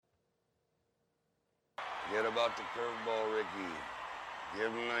Forget about the curveball, Ricky.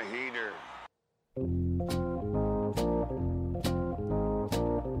 Give him a heater.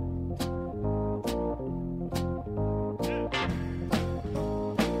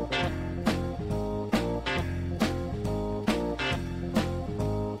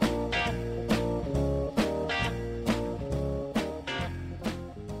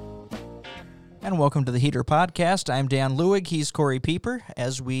 And welcome to the Heater Podcast. I'm Dan Lewig. He's Corey Pieper,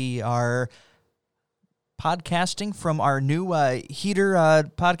 as we are podcasting from our new Heater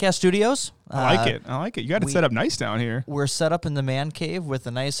podcast studios. I like it. You got it set up nice down here. We're set up in the man cave with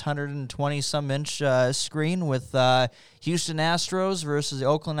a nice 120-some-inch screen with Houston Astros versus the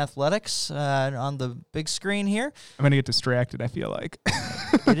Oakland Athletics on the big screen here. I'm going to get distracted, I feel like.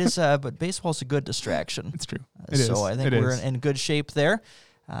 It is, but baseball's a good distraction. It's true. So I think we're in good shape there.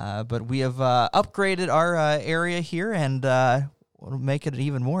 But we have upgraded our area here, and we'll make it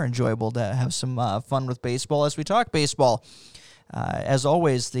even more enjoyable to have some fun with baseball as we talk baseball. As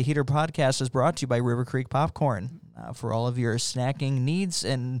always, the Heater Podcast is brought to you by River Creek Popcorn for all of your snacking needs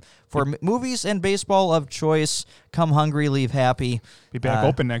and for movies and baseball of choice. Come hungry, leave happy. Be back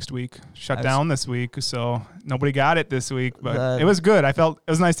open next week. Shut down this week, so nobody got it this week, but it was good. I felt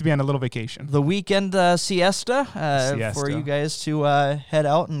it was nice to be on a little vacation. The weekend siesta for you guys to head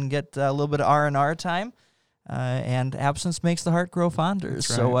out and get a little bit of R&R time. And absence makes the heart grow fonder. Right.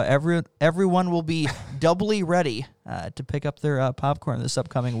 So everyone will be doubly ready to pick up their popcorn this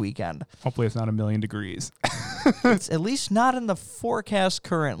upcoming weekend. Hopefully it's not 1,000,000 degrees. It's at least not in the forecast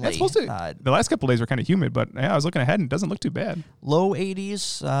currently. It's supposed to, the last couple of days were kind of humid, but yeah, I was looking ahead and it doesn't look too bad. Low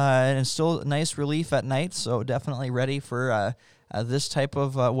 80s and still nice relief at night, so definitely ready for this type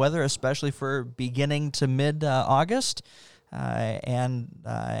of weather, especially for beginning to mid-August. And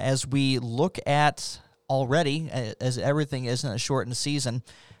as we look at already, as everything is in a shortened season,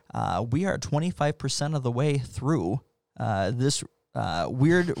 we are 25% of the way through this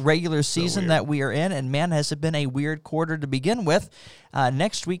weird regular season that we are in, and man, has it been a weird quarter to begin with.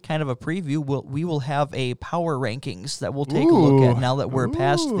 Next week, kind of a preview, we will have a power rankings that we'll take a look at now that we're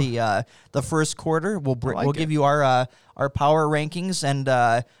past the first quarter. We'll give you our power rankings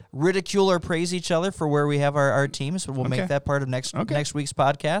and ridicule or praise each other for where we have our teams, but we'll make that part of next week's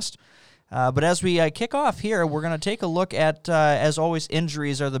podcast. But as we kick off here, we're going to take a look at, as always,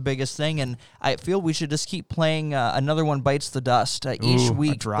 injuries are the biggest thing, and I feel we should just keep playing Another One Bites the Dust. Each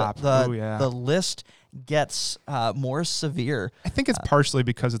week, the list gets more severe. I think it's partially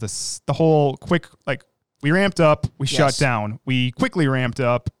because of the whole quick, like, we ramped up, we shut down. We quickly ramped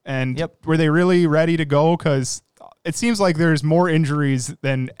up, and were they really ready to go? Because it seems like there's more injuries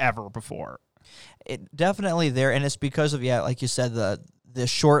than ever before. It definitely there, and it's because of, like you said, the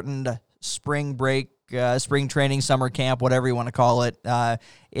shortened spring break, spring training, summer camp, whatever you want to call it.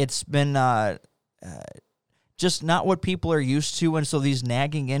 It's been just not what people are used to, and so these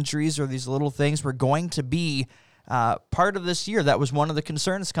nagging injuries or these little things were going to be part of this year. That was one of the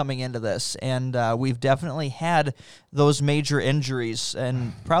concerns coming into this, and we've definitely had those major injuries,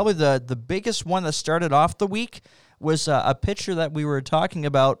 and probably the biggest one that started off the week was a pitcher that we were talking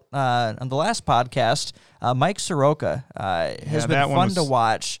about on the last podcast, Mike Soroka. Has been fun to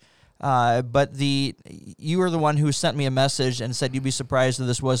watch. But you were the one who sent me a message and said you'd be surprised that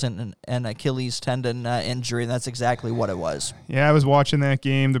this wasn't an Achilles tendon injury, and that's exactly what it was. Yeah, I was watching that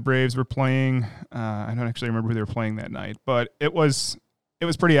game. The Braves were playing. I don't actually remember who they were playing that night, but it was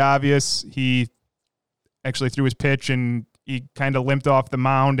pretty obvious. He actually threw his pitch, and he kind of limped off the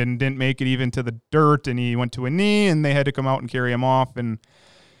mound and didn't make it even to the dirt, and he went to a knee, and they had to come out and carry him off, and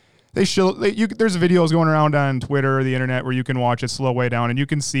there's videos going around on Twitter or the internet where you can watch it slow way down, and you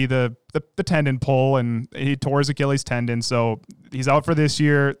can see the tendon pull, and he tore his Achilles tendon. So he's out for this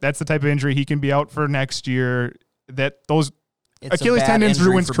year. That's the type of injury he can be out for next year. Achilles tendons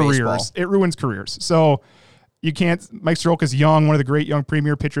ruins careers. Baseball. It ruins careers. So you can't. Mike Soroka's young, one of the great young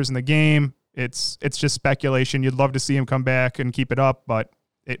premier pitchers in the game. It's just speculation. You'd love to see him come back and keep it up, but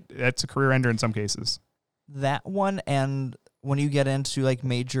that's a career ender in some cases. That one, and when you get into like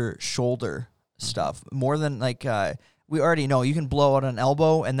major shoulder stuff, more than like we already know, you can blow out an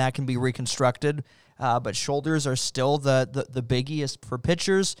elbow and that can be reconstructed, but shoulders are still the biggiest for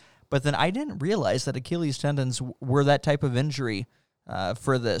pitchers. But then I didn't realize that Achilles tendons were that type of injury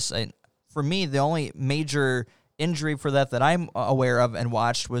for this. For me, the only major injury for that I'm aware of and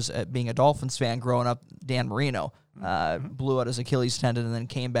watched was being a Dolphins fan growing up. Dan Marino blew out his Achilles tendon and then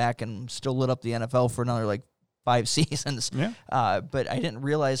came back and still lit up the NFL for another 5 seasons. But I didn't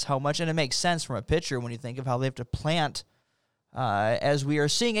realize how much, and it makes sense from a pitcher when you think of how they have to plant as we are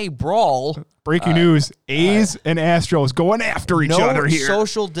seeing a brawl. Breaking news, A's and Astros going after each other here. No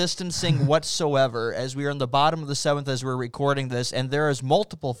social distancing whatsoever as we are in the bottom of the 7th as we're recording this, and there is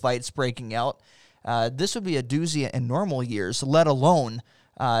multiple fights breaking out. This would be a doozy in normal years, let alone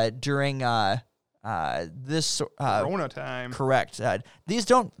during this Corona time. Correct. I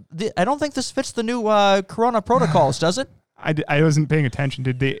don't think this fits the new Corona protocols, does it? I wasn't paying attention.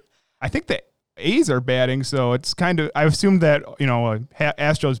 I think the A's are batting, so it's kind of, I assumed that,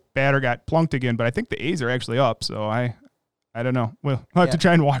 Astros batter got plunked again, but I think the A's are actually up, so I don't know. We'll have to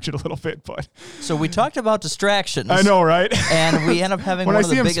try and watch it a little bit, but. So we talked about distractions. I know, right? And we end up having one of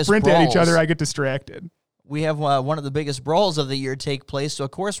the biggest brawls. When I see them sprint at each other, I get distracted. We have one of the biggest brawls of the year take place, so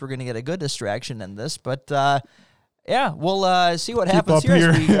of course we're going to get a good distraction in this, but we'll see what happens here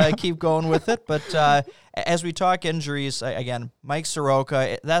as we keep going with it. But as we talk injuries, again, Mike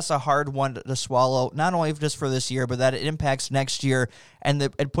Soroka, that's a hard one to swallow, not only just for this year, but that it impacts next year, and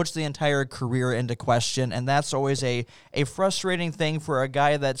it puts the entire career into question, and that's always a frustrating thing for a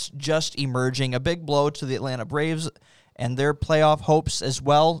guy that's just emerging. A big blow to the Atlanta Braves and their playoff hopes as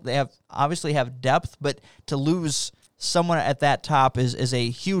well. They obviously have depth, but to lose someone at that top is a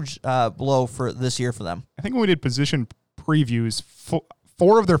huge blow for this year for them. I think when we did position previews,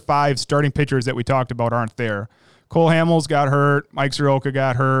 4 of their 5 starting pitchers that we talked about aren't there. Cole Hamels got hurt. Mike Soroka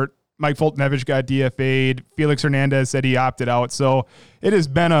got hurt. Mike Fultonevich got DFA'd. Felix Hernandez said he opted out. So it has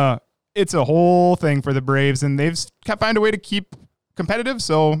been it's a whole thing for the Braves, and they've find a way to keep competitive.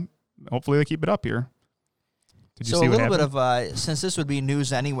 So hopefully they keep it up here. Did you see what happened? So a little bit of, since this would be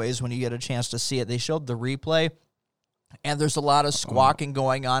news anyways when you get a chance to see it, they showed the replay. And there's a lot of squawking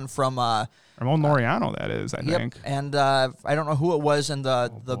going on from Ramon Laureano, that is, I think. And I don't know who it was in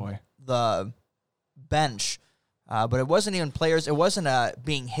the bench, but it wasn't even players. It wasn't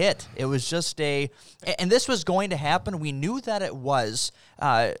being hit. It was just and this was going to happen. We knew that it was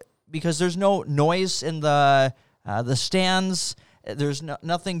because there's no noise in the stands. There's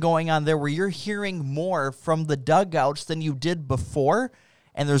nothing going on there where you're hearing more from the dugouts than you did before.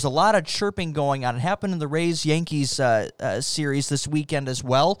 And there's a lot of chirping going on. It happened in the Rays-Yankees series this weekend as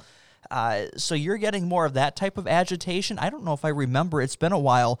well. So you're getting more of that type of agitation. I don't know if I remember. It's been a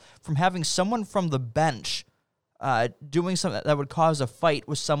while from having someone from the bench doing something that would cause a fight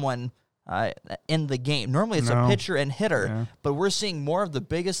with someone in the game. Normally it's a pitcher and hitter, but we're seeing more of the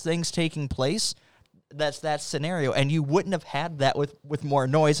biggest things taking place. That's that scenario, and you wouldn't have had that with more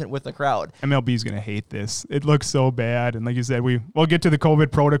noise and with the crowd. MLB's going to hate this. It looks so bad, and like you said, we'll get to the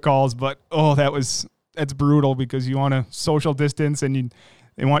COVID protocols, but that's brutal because you want to social distance, and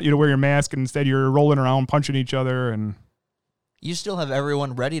they want you to wear your mask, and instead you're rolling around punching each other, and you still have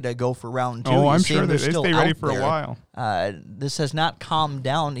everyone ready to go for round 2. I'm sure they stay ready for a while. This has not calmed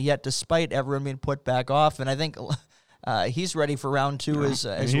down yet, despite everyone being put back off, and I think he's ready for round 2 as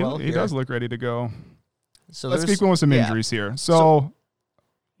well. He does look ready to go. So let's keep going with some injuries here. So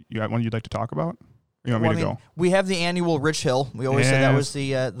you got one you'd like to talk about? Or you want me to go? We have the annual Rich Hill. We always said that was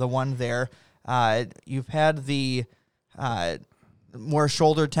the one there. You've had the more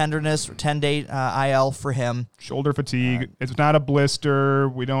shoulder tenderness, 10-day IL for him. Shoulder fatigue. It's not a blister.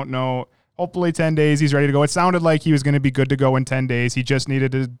 We don't know. Hopefully 10 days he's ready to go. It sounded like he was going to be good to go in 10 days. He just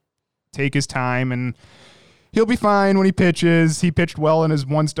needed to take his time, and he'll be fine when he pitches. He pitched well in his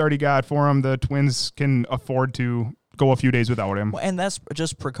one start he got for him. The Twins can afford to go a few days without him. Well, and that's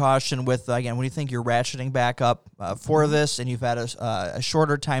just precaution with, again, when you think you're ratcheting back up for this and you've had a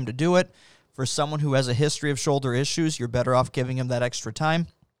shorter time to do it, for someone who has a history of shoulder issues, you're better off giving him that extra time.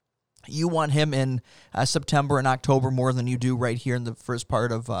 You want him in September and October more than you do right here in the first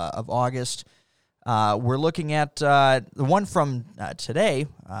part of August. We're looking at the one from today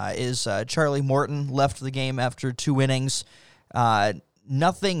is Charlie Morton left the game after 2 innings.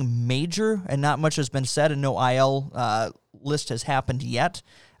 Nothing major and not much has been said, and no IL list has happened yet,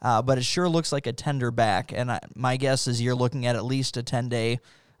 but it sure looks like a tender back, and my guess is you're looking at least a 10-day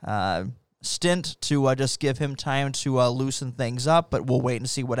stint to just give him time to loosen things up, but we'll wait and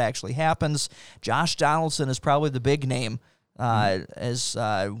see what actually happens. Josh Donaldson is probably the big name as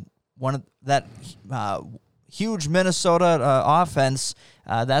one of that huge Minnesota offense.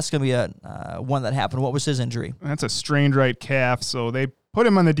 That's going to be one that happened. What was his injury? That's a strained right calf. So they put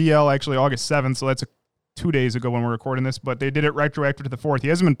him on the DL actually August 7th. So that's 2 days ago when we're recording this, but they did it retroactive to the 4th. He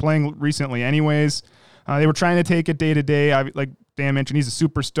hasn't been playing recently anyways. They were trying to take it day to day. Like Dan mentioned, he's a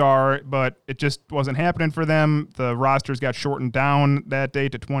superstar, but it just wasn't happening for them. The rosters got shortened down that day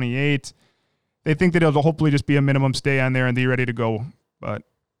to 28. They think that it'll hopefully just be a minimum stay on there and be ready to go, but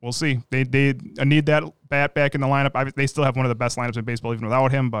we'll see. They need that bat back in the lineup. They still have one of the best lineups in baseball even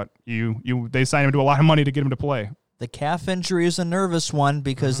without him, but they signed him to a lot of money to get him to play. the calf injury is a nervous one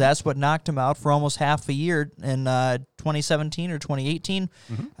because that's what knocked him out for almost half a year in 2017 or 2018.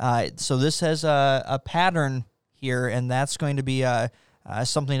 So this has a pattern here, and that's going to be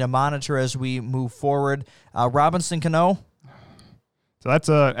something to monitor as we move forward. Robinson Cano. So that's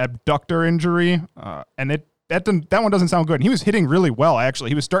an abductor injury, and that one doesn't sound good. And he was hitting really well,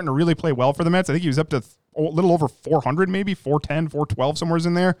 actually. He was starting to really play well for the Mets. I think he was up to a little over 400, maybe 410, 412, somewhere's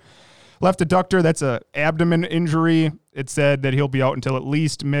in there. Left adductor, that's a abdomen injury. It said that he'll be out until at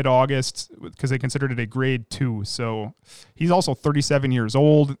least mid-August because they considered it a grade 2. So he's also 37 years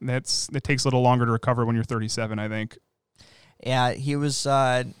old. It takes a little longer to recover when you're 37, I think. Yeah, he was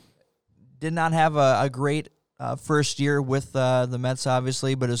did not have a great first year with the Mets,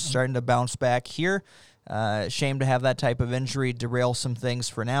 obviously, but is starting to bounce back here. Shame to have that type of injury derail some things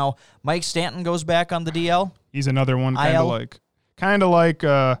for now. Mike Stanton goes back on the DL. He's another one, kind of like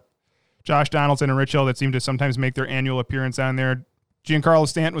Josh Donaldson and Rich Hill that seem to sometimes make their annual appearance on there. Giancarlo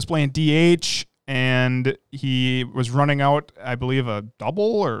Stanton was playing DH, and he was running out, I believe, a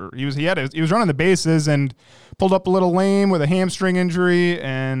double, or he was running the bases and pulled up a little lame with a hamstring injury,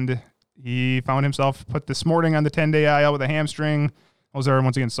 and he found himself put this morning on the 10-day IL with a hamstring. Those are,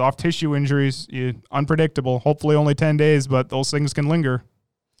 once again, soft tissue injuries. Unpredictable. Hopefully only 10 days, but those things can linger.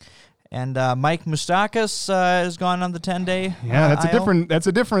 And Mike Moustakas has gone on the 10-day. Yeah, that's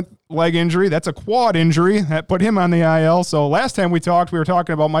a different leg injury. That's a quad injury that put him on the IL. So last time we were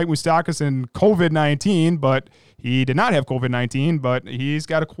talking about Mike Moustakas and COVID-19, but he did not have COVID-19, but he's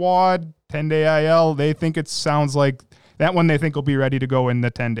got a quad 10-day IL. They think it sounds like that one. They think will be ready to go in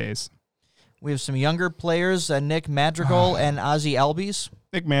the 10 days. We have some younger players, Nick Madrigal and Ozzie Albies.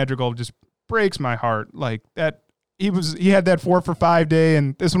 Nick Madrigal just breaks my heart. Like that. He had that 4 for 5 day,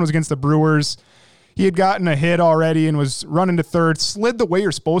 and this one was against the Brewers. He had gotten a hit already and was running to third, slid the way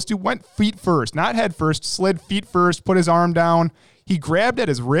you're supposed to, went feet first, not head first, slid feet first, put his arm down. He grabbed at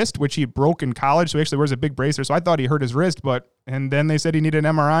his wrist, which he broke in college, so he actually wears a big bracer. So I thought he hurt his wrist, and then they said he needed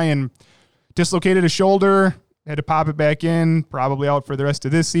an MRI and dislocated his shoulder, had to pop it back in, probably out for the rest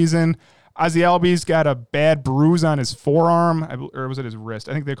of this season. Ozzie Albies got a bad bruise on his forearm, or was it his wrist?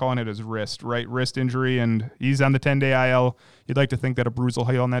 I think they're calling it his wrist, right? Wrist injury, and he's on the 10-day IL. You'd like to think that a bruise will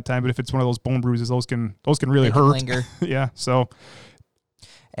heal in that time, but if it's one of those bone bruises, those can really hurt. Linger. Yeah, so.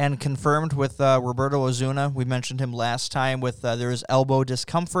 And confirmed with Roberto Ozuna. We mentioned him last time with there is elbow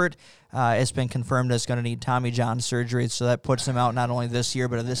discomfort. It's been confirmed it's going to need Tommy John surgery, so that puts him out not only this year,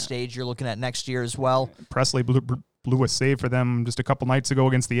 but at this stage you're looking at next year as well. Presley blew a save for them just a couple nights ago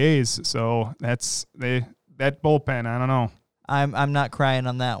against the A's. So that bullpen, I don't know. I'm not crying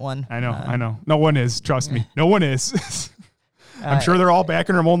on that one. I know. No one is. Trust me. No one is. I'm sure they're all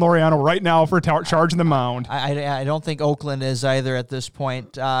backing Ramon Laureano right now for charging the mound. I don't think Oakland is either at this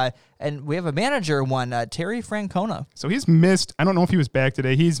point. And we have a manager one, Terry Francona. So he's missed. I don't know if he was back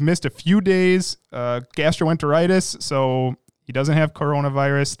today. He's missed a few days, gastroenteritis. So he doesn't have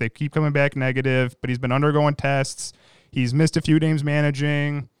coronavirus. They keep coming back negative, but he's been undergoing tests. He's missed a few games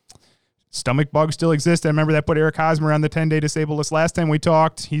managing. Stomach bugs still exist. I remember that put Eric Hosmer on the 10-day disabled list last time we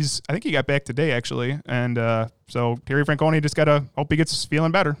talked. I think he got back today, actually. And so Terry Francona just got to hope he gets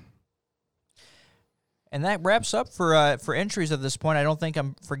feeling better. And that wraps up for entries at this point. I don't think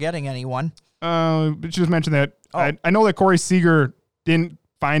I'm forgetting anyone. Just mention that. Oh. I know that Corey Seager didn't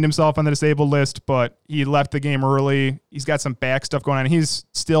find himself on the disabled list, but he left the game early. He's got some back stuff going on. He's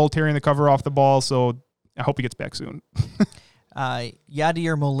still tearing the cover off the ball, so I hope he gets back soon.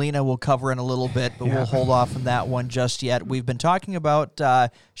 Yadier Molina will cover in a little bit, but we'll hold off on that one just yet. We've been talking about Shohei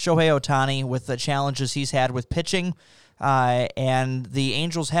Ohtani with the challenges he's had with pitching, and the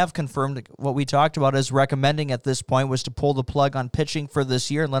Angels have confirmed what we talked about as recommending at this point was to pull the plug on pitching for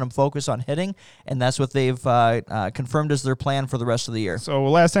this year and let him focus on hitting, and that's what they've confirmed as their plan for the rest of the year. So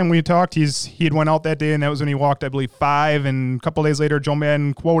last time we talked, he had went out that day, and that was when he walked, I believe, 5, and a couple days later, Joe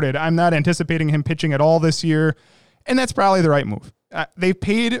Madden quoted, "I'm not anticipating him pitching at all this year." And that's probably the right move. They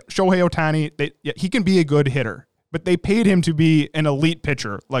paid Shohei Ohtani. He can be a good hitter, but they paid him to be an elite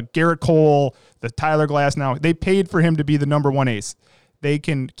pitcher, like Garrett Cole, the Tyler Glass now. They paid for him to be the number one ace. They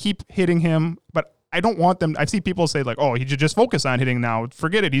can keep hitting him, but I don't want them. I see people say, like, oh, he should just focus on hitting now.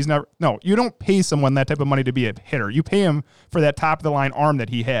 Forget it. He's not. No, you don't pay someone that type of money to be a hitter. You pay him for that top-of-the-line arm that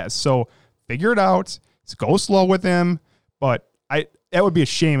he has. So figure it out. Go slow with him, but that would be a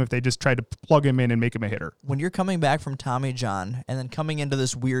shame if they just tried to plug him in and make him a hitter. When you're coming back from Tommy John and then coming into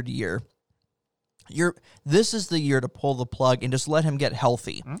this weird year, this is the year to pull the plug and just let him get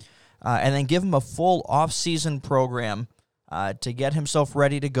healthy, and then give him a full off-season program to get himself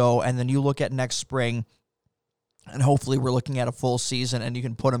ready to go. And then you look at next spring, And hopefully we're looking at a full season and you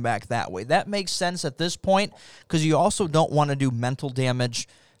can put him back that way. That makes sense at this point because you also don't want to do mental damage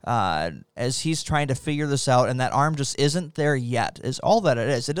as he's trying to figure this out, and that arm just isn't there yet, is all that it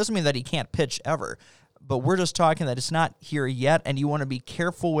is. It doesn't mean that he can't pitch ever, but we're just talking that it's not here yet, and you want to be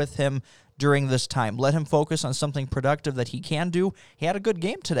careful with him during this time. Let him focus on something productive that he can do. He had a good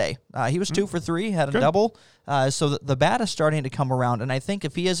game today. He was 2 for 3, had a double, so the bat is starting to come around, and I think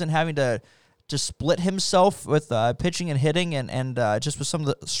if he isn't having to split himself with pitching and hitting and just with some of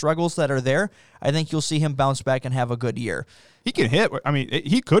the struggles that are there, I think you'll see him bounce back and have a good year. He can hit. I mean,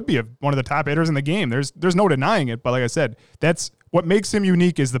 he could be one of the top hitters in the game. There's no denying it. But like I said, that's what makes him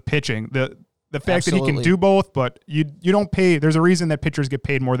unique is the pitching. The fact that he can do both, but you don't pay. There's a reason that pitchers get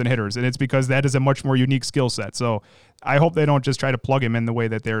paid more than hitters, and it's because that is a much more unique skill set. So I hope they don't just try to plug him in the way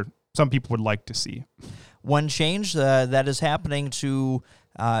that some people would like to see. One change that is happening to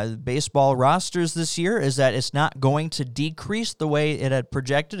baseball rosters this year is that it's not going to decrease the way it had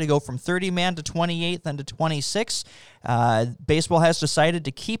projected to go from 30-man to 28th and to 26. Baseball has decided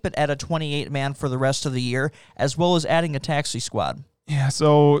to keep it at a 28-man for the rest of the year, as well as adding a taxi squad. Yeah,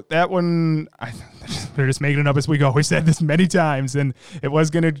 so that one, they're just making it up as we go. We said this many times, and it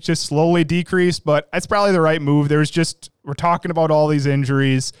was going to just slowly decrease, but that's probably the right move. We're talking about all these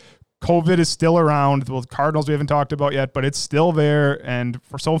injuries. COVID is still around. Well, the Cardinals we haven't talked about yet, but it's still there. And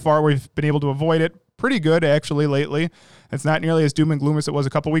so far, we've been able to avoid it pretty good, actually, lately. It's not nearly as doom and gloom as it was a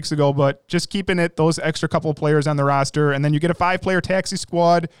couple weeks ago, but just keeping those extra couple of players on the roster. And then you get a 5-player taxi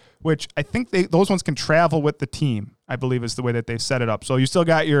squad, which I think those ones can travel with the team, I believe is the way that they've set it up. So you still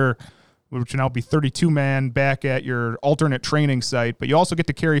got which will now be 32-man back at your alternate training site, but you also get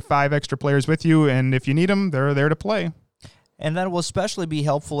to carry 5 extra players with you. And if you need them, they're there to play. And that will especially be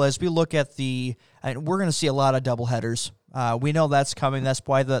helpful as we look at we're going to see a lot of doubleheaders. We know that's coming. That's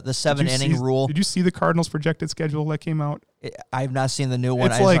why the 7-inning rule. Did you see the Cardinals' projected schedule that came out? I've not seen the new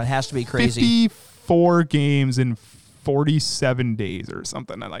one. It's like it has to be crazy. 54 games in 47 days or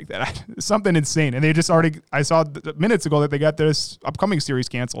something like that. Something insane. And they just I saw minutes ago that they got this upcoming series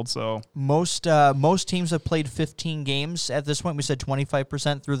canceled. So most teams have played 15 games at this point. We said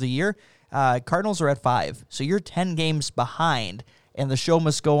 25% through the year. Cardinals are at 5. So you're 10 games behind, and the show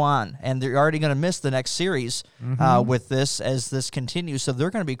must go on. And they're already going to miss the next series with this as this continues. So they're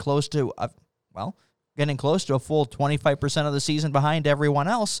going to be close to, getting close to a full 25% of the season behind everyone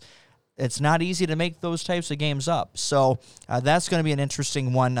else. It's not easy to make those types of games up. So that's going to be an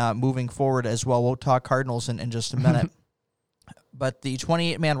interesting one moving forward as well. We'll talk Cardinals in just a minute. But the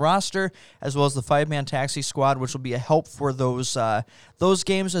 28-man roster, as well as the 5-man taxi squad, which will be a help for those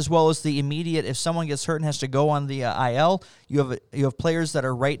games, as well as the immediate. If someone gets hurt and has to go on the IL, you have players that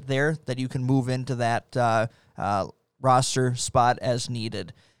are right there that you can move into that roster spot as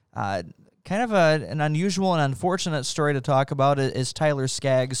needed. Kind of an unusual and unfortunate story to talk about is Tyler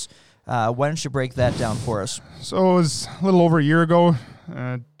Skaggs. Why don't you break that down for us? So it was a little over a year ago.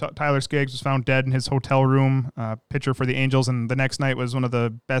 Tyler Skaggs was found dead in his hotel room, pitcher for the Angels, and the next night was one of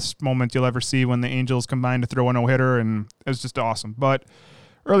the best moments you'll ever see when the Angels combined to throw a no-hitter, and it was just awesome. But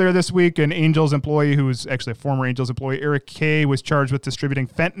earlier this week, an Angels employee who was actually a former Angels employee, Eric Kay, was charged with distributing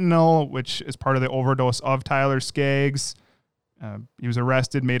fentanyl, which is part of the overdose of Tyler Skaggs. He was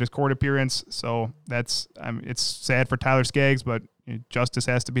arrested, made his court appearance, so it's sad for Tyler Skaggs, but justice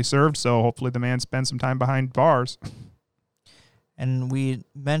has to be served, so hopefully the man spends some time behind bars. And we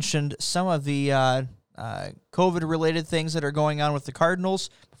mentioned some of the COVID-related things that are going on with the Cardinals.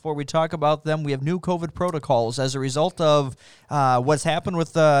 Before we talk about them, we have new COVID protocols as a result of what's happened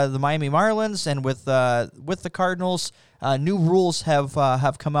with the Miami Marlins and with the Cardinals. New rules have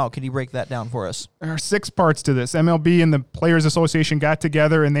come out. Can you break that down for us? There are 6 parts to this. MLB and the Players Association got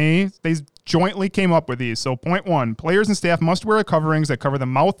together, and they jointly came up with these. So point 1, players and staff must wear coverings that cover the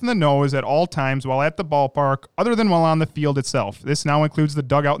mouth and the nose at all times while at the ballpark, other than while on the field itself. This now includes the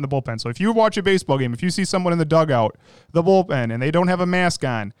dugout and the bullpen. So if you watch a baseball game, if you see someone in the dugout, the bullpen, and they don't have a mask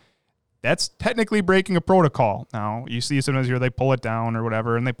on, that's technically breaking a protocol. Now, you see sometimes here they pull it down or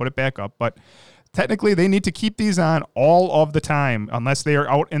whatever, and they put it back up, but technically, they need to keep these on all of the time unless they are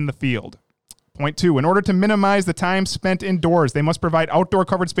out in the field. Point 2, in order to minimize the time spent indoors, they must provide outdoor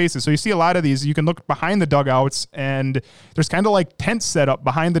covered spaces. So you see a lot of these. You can look behind the dugouts, and there's kind of like tents set up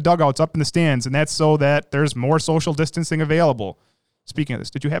behind the dugouts up in the stands, and that's so that there's more social distancing available. Speaking of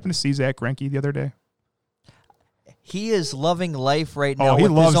this, did you happen to see Zach Greinke the other day? He is loving life right now he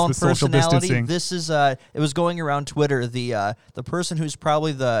with loves his own the social personality. distancing. This is it was going around Twitter. The person who's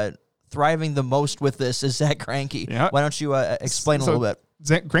probably thriving the most with this is Zach Greinke. Yeah. Why don't you explain a little bit?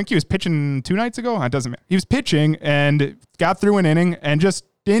 Zach Greinke was pitching 2 nights ago. It doesn't matter. He was pitching and got through an inning and just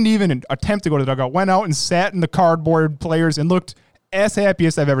didn't even attempt to go to the dugout, went out and sat in the cardboard players and looked as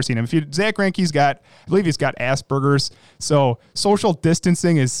happiest I've ever seen him. Zach Greinke's I believe he's got Asperger's, so social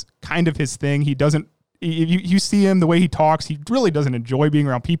distancing is kind of his thing. He doesn't, you see him, the way he talks, he really doesn't enjoy being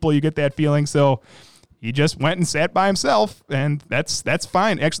around people. You get that feeling, so he just went and sat by himself, and that's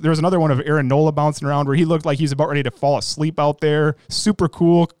fine. Actually, there was another one of Aaron Nola bouncing around where he looked like he's about ready to fall asleep out there. Super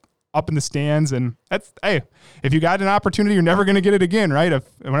cool up in the stands, and hey, if you got an opportunity, you're never going to get it again, right?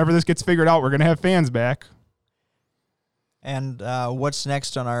 Whenever this gets figured out, we're going to have fans back. And what's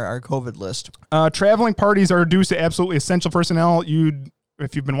next on our COVID list? Traveling parties are reduced to absolutely essential personnel.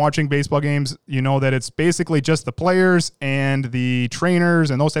 If you've been watching baseball games, you know that it's basically just the players and the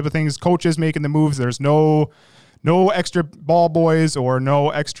trainers and those type of things, coaches making the moves. There's no extra ball boys or no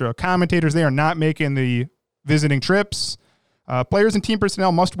extra commentators. They are not making the visiting trips. Players and team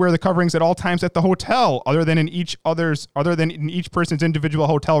personnel must wear the coverings at all times at the hotel, other than in each person's individual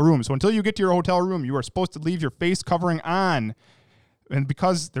hotel room. So until you get to your hotel room, you are supposed to leave your face covering on. And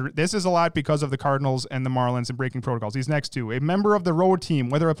because this is a lot because of the Cardinals and the Marlins and breaking protocols. These next two: a member of the road team,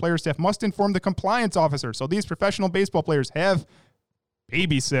 whether a player staff, must inform the compliance officer. So these professional baseball players have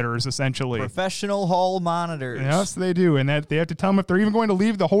babysitters, essentially. Professional hall monitors. Yes, they do. And that they have to tell them if they're even going to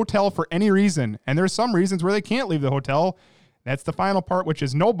leave the hotel for any reason. And there's some reasons where they can't leave the hotel. That's the final part, which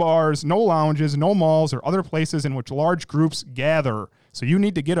is no bars, no lounges, no malls, or other places in which large groups gather. So you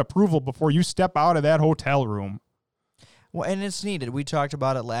need to get approval before you step out of that hotel room. Well, and it's needed. We talked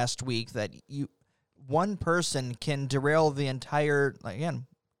about it last week that one person can derail the entire, again,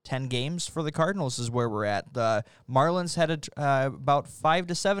 10 games for the Cardinals is where we're at. The Marlins had about 5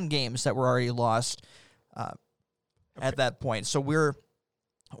 to 7 games that were already lost at that point. So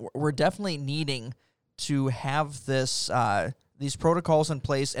we're definitely needing to have these protocols in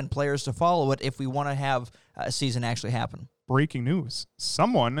place and players to follow it if we want to have a season actually happen. Breaking news.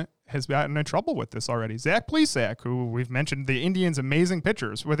 Someone has gotten in trouble with this already. Zach Plesac, who we've mentioned, the Indians' amazing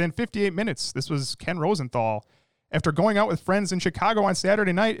pitchers, within 58 minutes. This was Ken Rosenthal. After going out with friends in Chicago on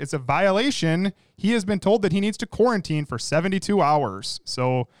Saturday night, it's a violation. He has been told that he needs to quarantine for 72 hours.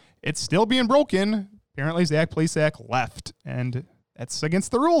 So it's still being broken. Apparently, Zach Plesac left, and that's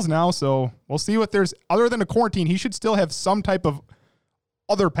against the rules now, so we'll see what there's. Other than a quarantine, he should still have some type of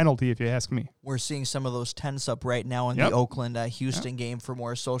other penalty, if you ask me. We're seeing some of those tense up right now in the Oakland Houston game for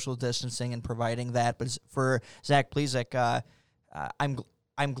more social distancing and providing that. But for Zach Plesac,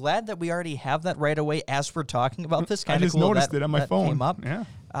 I'm glad that we already have that right away as we're talking about this. I just noticed it on my phone. Came up.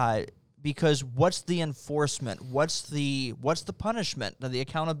 Yeah. Because what's the enforcement? What's the punishment? The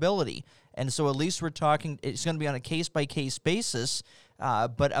accountability? And so at least we're talking, it's going to be on a case-by-case basis,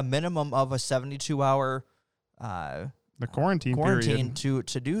 but a minimum of a 72-hour the quarantine period.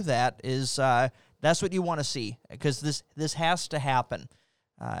 to do that is that's what you want to see, because this has to happen.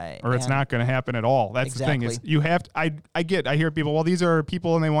 Or it's not going to happen at all. That's the thing. Is you have to, I hear people, well, these are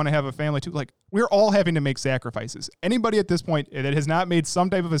people and they want to have a family too. Like, we're all having to make sacrifices. Anybody at this point that has not made some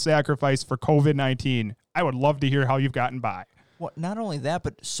type of a sacrifice for COVID-19, I would love to hear how you've gotten by. Well, not only that,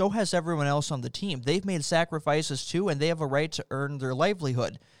 but so has everyone else on the team. They've made sacrifices too, and they have a right to earn their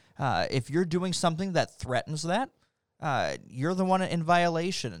livelihood. If you're doing something that threatens that, you're the one in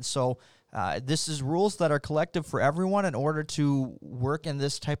violation. And so this is rules that are collective for everyone in order to work in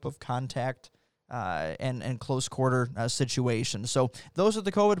this type of contact and close quarter situation. So those are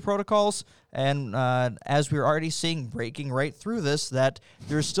the COVID protocols. And as we're already seeing, breaking right through this, that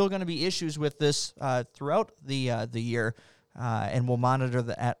there's still going to be issues with this throughout the year. And we'll monitor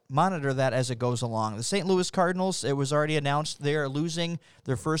that as it goes along. The St. Louis Cardinals, it was already announced they are losing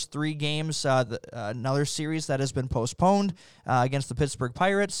their first 3 games. Another series that has been postponed against the Pittsburgh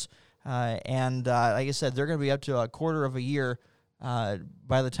Pirates. And like I said, they're going to be up to a quarter of a year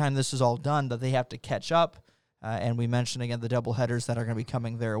by the time this is all done that they have to catch up. And we mentioned, again, the doubleheaders that are going to be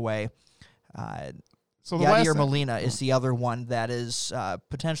coming their way. So Yadier Molina is the other one that is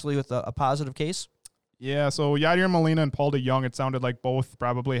potentially with a positive case. Yeah, so Yadier Molina and Paul DeJong, it sounded like both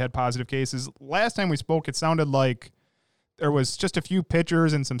probably had positive cases. Last time we spoke, it sounded like there was just a few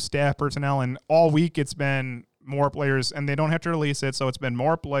pitchers and some staff personnel, and all week it's been more players, and they don't have to release it, so it's been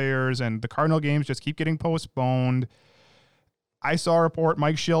more players, and the Cardinal games just keep getting postponed. I saw a report,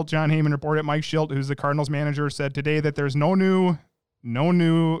 Mike Schilt, John Heyman reported, Mike Schilt, who's the Cardinals manager, said today that there's no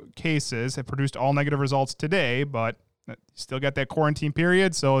new cases, have produced all negative results today, but still got that quarantine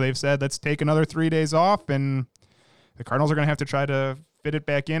period, so they've said let's take another 3 days off, and the Cardinals are going to have to try to fit it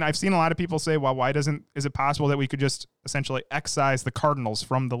back in. I've seen a lot of people say, well, is it possible that we could just essentially excise the Cardinals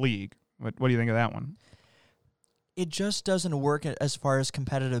from the league? What do you think of that one? It just doesn't work as far as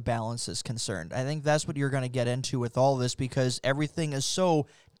competitive balance is concerned. I think that's what you're going to get into with all this because everything is so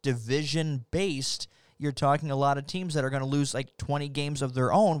division-based. You're talking a lot of teams that are going to lose like 20 games of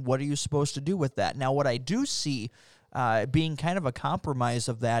their own. What are you supposed to do with that? Now, what I do see being kind of a compromise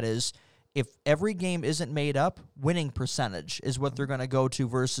of that is if every game isn't made up, winning percentage is what they're going to go to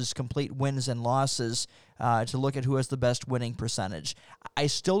versus complete wins and losses to look at who has the best winning percentage. I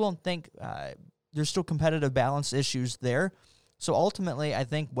still don't think there's still competitive balance issues there. So ultimately, I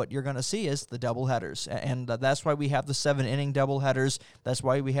think what you're going to see is the doubleheaders, and that's why we have the 7-inning doubleheaders. That's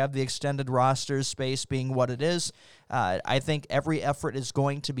why we have the extended rosters space being what it is. I think every effort is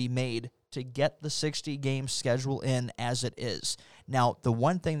going to be made to get the 60-game schedule in as it is. Now, the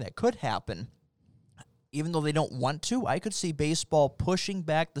one thing that could happen, even though they don't want to, I could see baseball pushing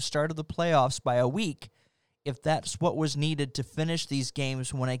back the start of the playoffs by a week if that's what was needed to finish these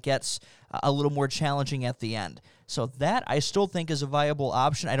games when it gets a little more challenging at the end. So that I still think is a viable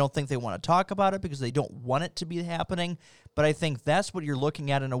option. I don't think they want to talk about it because they don't want it to be happening, but I think that's what you're looking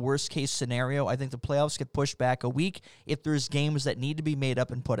at in a worst-case scenario. I think the playoffs get pushed back a week if there's games that need to be made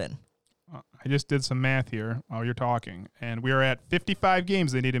up and put in. I just did some math here while you're talking, and we are at 55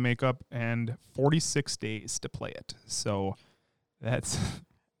 games they need to make up and 46 days to play it. So that's...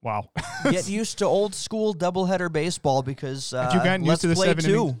 Wow. Get used to old school doubleheader baseball because have you gotten used to the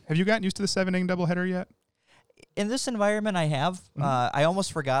 7-inning? Have you gotten used to the 7-inning doubleheader yet? In this environment, I have. I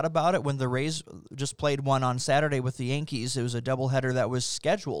almost forgot about it when the Rays just played one on Saturday with the Yankees. It was a doubleheader that was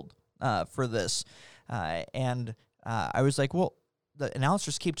scheduled for this, and I was like, well, the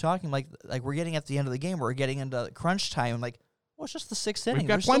announcers keep talking like we're getting at the end of the game. We're getting into crunch time. I'm like, well, it's just the 6th inning. We've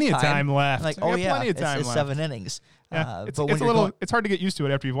got plenty of time left. I'm like, oh yeah, it's 7 innings. Yeah, it's it's hard to get used to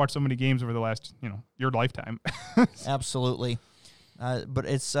it after you've watched so many games over the last, your lifetime. Absolutely. But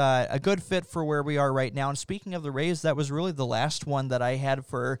it's a good fit for where we are right now. And speaking of the Rays, that was really the last one that I had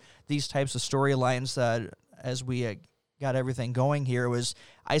for these types of storylines as we got everything going here.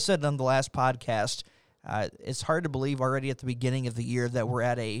 I said on the last podcast, it's hard to believe already at the beginning of the year that we're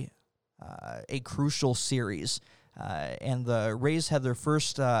at a crucial series. And the Rays had their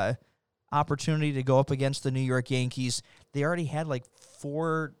first opportunity to go up against the New York Yankees. They already had like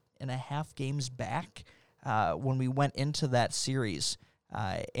 4.5 games back when we went into that series.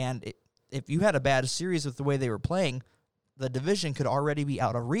 And if you had a bad series with the way they were playing, the division could already be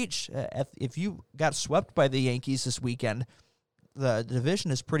out of reach. If you got swept by the Yankees this weekend, the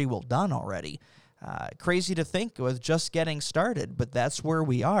division is pretty well done already. Crazy to think with just getting started, but that's where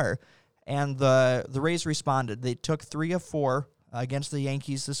we are. And the Rays responded. They took 3 of 4 against the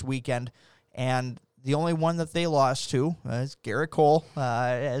Yankees this weekend, and the only one that they lost to is Garrett Cole,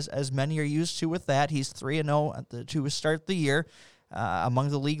 as many are used to with that. He's 3-0 to start the year, among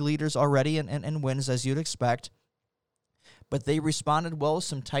the league leaders already in wins, as you'd expect. But they responded well with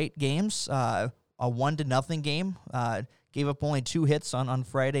some tight games, a 1-0 game, gave up only 2 hits on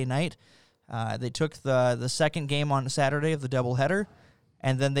Friday night. They took the second game on Saturday of the doubleheader,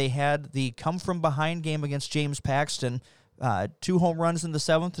 and then they had the come-from-behind game against James Paxton, 2 home runs in the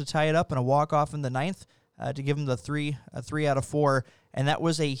 7th to tie it up and a walk-off in the 9th to give them the 3 out of 4. And that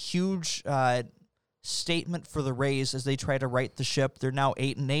was a huge statement for the Rays as they try to right the ship. They're now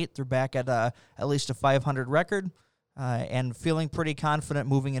 8-8. They're back at least a 500 record and feeling pretty confident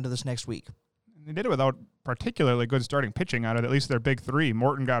moving into this next week. They did it without particularly good starting pitching out of at least their big 3.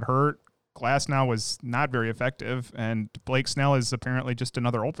 Morton got hurt. Glasnow was not very effective, and Blake Snell is apparently just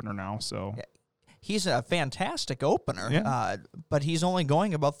another opener now. So he's a fantastic opener, but he's only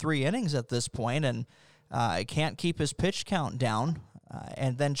going about 3 innings at this point, and can't keep his pitch count down.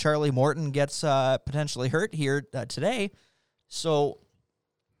 And then Charlie Morton gets potentially hurt here today. So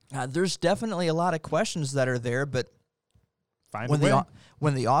there's definitely a lot of questions that are there, but when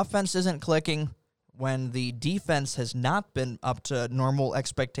the offense isn't clicking, when the defense has not been up to normal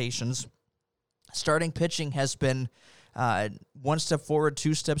expectations, starting pitching has been 1 step forward,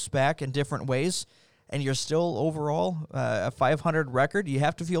 2 steps back in different ways, and you're still overall a 500 record. You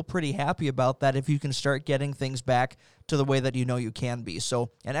have to feel pretty happy about that if you can start getting things back to the way that you know you can be.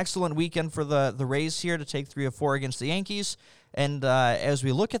 So an excellent weekend for the Rays here to take 3 of 4 against the Yankees. And as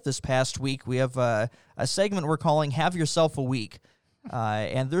we look at this past week, we have a segment we're calling Have Yourself a Week.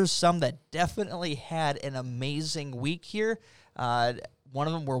 And there's some that definitely had an amazing week here. One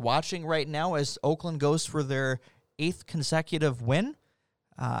of them we're watching right now as Oakland goes for their 8th consecutive win.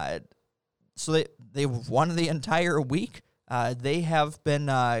 So they've won the entire week. They have been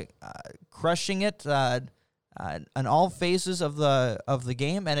crushing it in all phases of the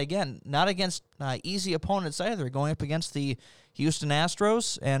game, and again, not against easy opponents either. Going up against the Houston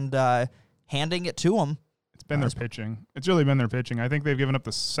Astros and handing it to them. It's been their pitching. It's really been their pitching. I think they've given up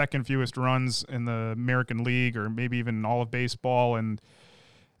the second fewest runs in the American League, or maybe even all of baseball, and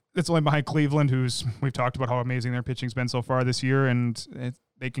it's only behind Cleveland, we've talked about how amazing their pitching's been so far this year, and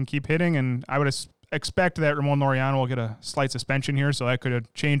they can keep hitting, and I would expect that Ramon Laureano will get a slight suspension here, so that could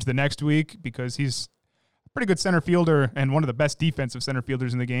have changed the next week because he's a pretty good center fielder and one of the best defensive center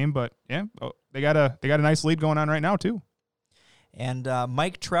fielders in the game. But yeah, they got a nice lead going on right now too. And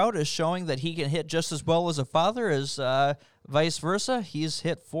Mike Trout is showing that he can hit just as well as a father as vice versa. He's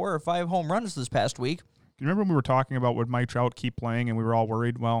hit 4 or 5 home runs this past week. You remember when we were talking about would Mike Trout keep playing and we were all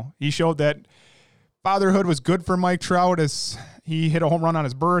worried? Well, he showed that fatherhood was good for Mike Trout as he hit a home run on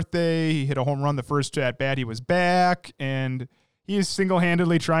his birthday. He hit a home run the first at bat he was back, and he is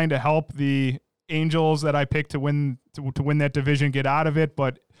single-handedly trying to help the Angels that I picked to win that division get out of it,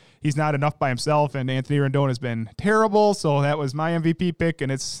 but he's not enough by himself, and Anthony Rendon has been terrible, so that was my MVP pick,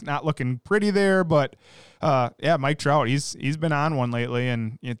 and it's not looking pretty there, but yeah, Mike Trout, he's been on one lately,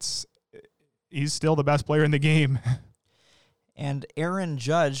 and he's still the best player in the game. And Aaron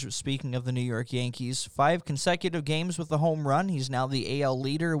Judge, speaking of the New York Yankees, 5 consecutive games with a home run. He's now the AL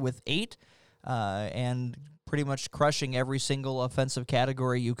leader with 8, and pretty much crushing every single offensive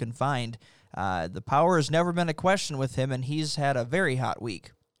category you can find. The power has never been a question with him, and he's had a very hot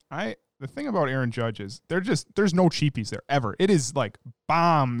week. The thing about Aaron Judge is there's no cheapies there ever. It is like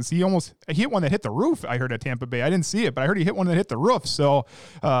bombs. He hit one that hit the roof, I heard, at Tampa Bay. I didn't see it, but I heard he hit one that hit the roof. So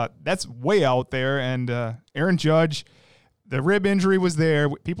that's way out there. And Aaron Judge, the rib injury was there.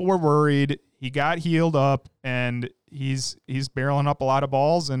 People were worried. He got healed up, and he's barreling up a lot of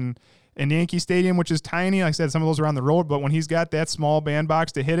balls. And in Yankee Stadium, which is tiny, like I said, some of those are on the road, but when he's got that small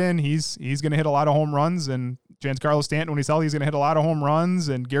bandbox to hit in, he's going to hit a lot of home runs. And Giancarlo Stanton, when he's healthy, he's going to hit a lot of home runs.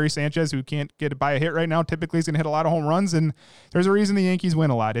 And Gary Sanchez, who can't get by a hit right now, typically is going to hit a lot of home runs. And there's a reason the Yankees win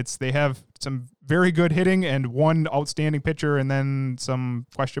a lot. They have some very good hitting and one outstanding pitcher and then some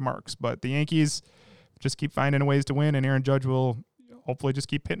question marks. But the Yankees just keep finding ways to win, and Aaron Judge will hopefully just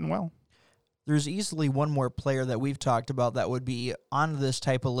keep hitting well. There's easily one more player that we've talked about that would be on this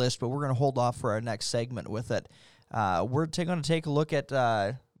type of list, but we're going to hold off for our next segment with it. We're going to take a look at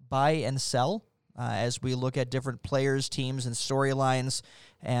buy and sell as we look at different players, teams, and storylines,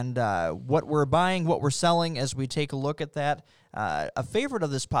 and what we're buying, what we're selling as we take a look at that. A favorite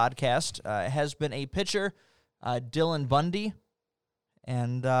of this podcast has been a pitcher, Dylan Bundy,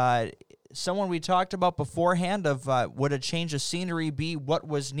 and someone we talked about beforehand of would a change of scenery be what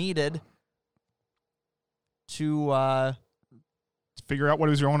was needed to figure out what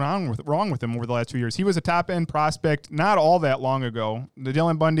was wrong with him over the last 2 years. He was a top-end prospect not all that long ago. The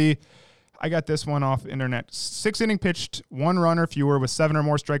Dylan Bundy, I got this one off the internet. 6 inning pitched, 1 run or fewer with 7 or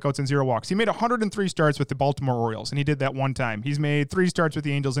more strikeouts and 0 walks. He made 103 starts with the Baltimore Orioles, and he did that one time. He's made 3 starts with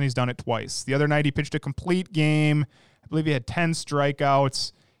the Angels, and he's done it twice. The other night, he pitched a complete game. I believe he had 10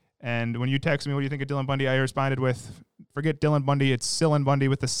 strikeouts. And when you texted me, what do you think of Dylan Bundy? I responded with, forget Dylan Bundy, it's Cyllin Bundy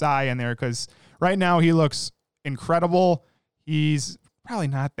with the sigh in there, because right now he looks incredible. He's probably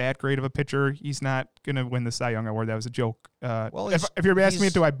not that great of a pitcher. He's not going to win the Cy Young Award. That was a joke. If you're asking me,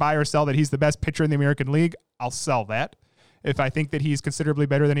 do I buy or sell that he's the best pitcher in the American League? I'll sell that. If I think that he's considerably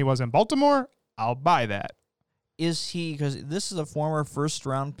better than he was in Baltimore, I'll buy that. Is he, because this is a former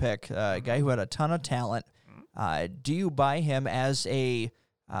first-round pick, a guy who had a ton of talent. Do you buy him as a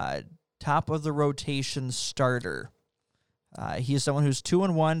top-of-the-rotation starter? He is someone who's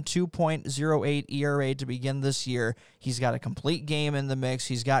 2-1, 2.08 ERA to begin this year. He's got a complete game in the mix.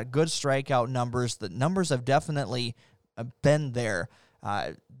 He's got good strikeout numbers. The numbers have definitely been there.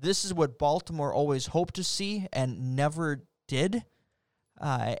 This is what Baltimore always hoped to see and never did.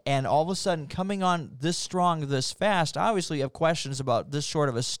 And all of a sudden, coming on this strong, this fast, obviously you have questions about this short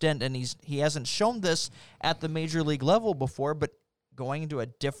of a stint, and he hasn't shown this at the major league level before, but going into a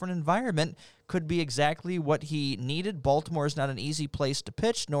different environment could be exactly what he needed. Baltimore is not an easy place to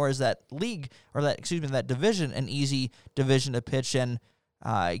pitch, nor is that division an easy division to pitch in.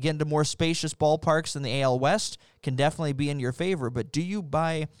 Getting to more spacious ballparks than the AL West can definitely be in your favor, but do you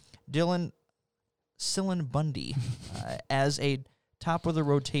buy Dylan Bundy as a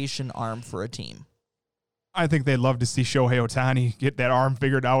top-of-the-rotation arm for a team? I think they'd love to see Shohei Ohtani get that arm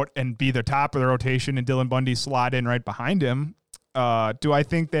figured out and be the top of the rotation and Dylan Bundy slot in right behind him. Do I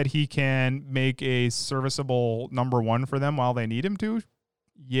think that he can make a serviceable number 1 for them while they need him to?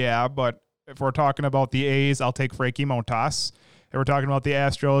 Yeah, but if we're talking about the A's, I'll take Frankie Montas. If we're talking about the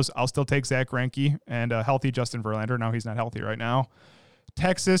Astros, I'll still take Zach Greinke and a healthy Justin Verlander. Now he's not healthy right now.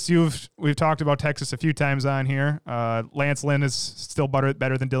 Texas, we've talked about Texas a few times on here. Lance Lynn is still better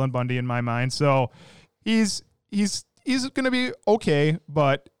than Dylan Bundy in my mind. So he's going to be okay,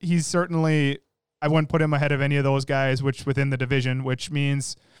 but he's certainly I wouldn't put him ahead of any of those guys, which within the division, which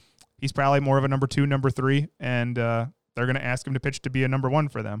means he's probably more of a number 2, number 3, and they're going to ask him to pitch to be a number 1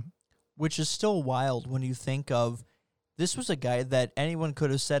 for them. Which is still wild when you think of this was a guy that anyone could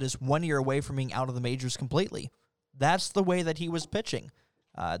have said is 1 year away from being out of the majors completely. That's the way that he was pitching.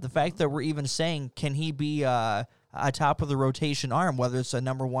 The fact that we're even saying, can he be a top of the rotation arm, whether it's a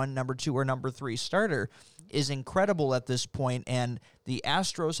number 1, number 2, or number 3 starter, is incredible at this point. And the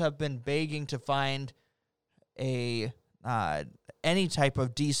Astros have been begging to find any type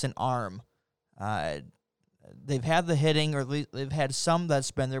of decent arm. They've had the hitting, or at least they've had some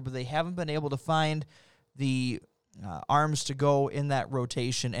that's been there, but they haven't been able to find the arms to go in that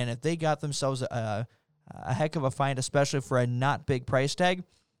rotation. And if they got themselves a heck of a find, especially for a not big price tag,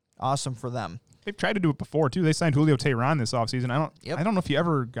 awesome for them. They've tried to do it before, too. They signed Julio Teheran this offseason. I don't know if he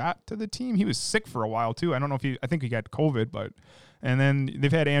ever got to the team. He was sick for a while, too. I don't know if I think he got COVID, but... And then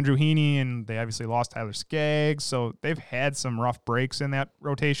they've had Andrew Heaney, and they obviously lost Tyler Skaggs, so they've had some rough breaks in that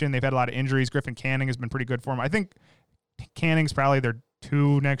rotation. They've had a lot of injuries. Griffin Canning has been pretty good for them. I think Canning's probably their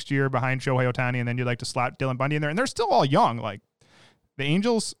 2 next year behind Shohei Ohtani, and then you'd like to slot Dylan Bundy in there. And they're still all young. Like, the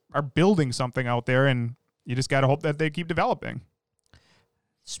Angels are building something out there, and you just got to hope that they keep developing.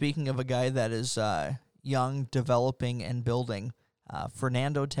 Speaking of a guy that is young, developing, and building,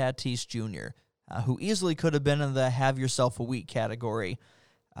 Fernando Tatis Jr., who easily could have been in the have yourself a week category,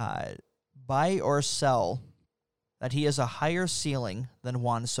 buy or sell that he has a higher ceiling than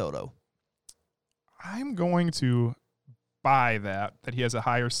Juan Soto? I'm going to buy that he has a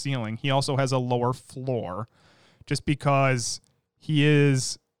higher ceiling. He also has a lower floor just because he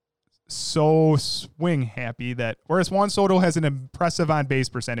is so swing happy that whereas Juan Soto has an impressive on-base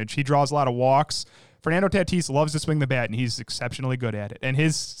percentage, he draws a lot of walks. Fernando Tatis loves to swing the bat, and he's exceptionally good at it. And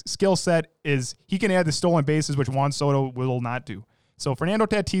his skill set is he can add the stolen bases, which Juan Soto will not do. So Fernando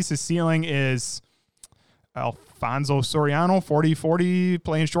Tatis' ceiling is Alfonso Soriano, 40-40,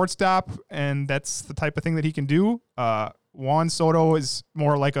 playing shortstop, and that's the type of thing that he can do. Juan Soto is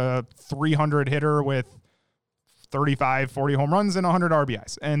more like a 300 hitter with 35, 40 home runs and 100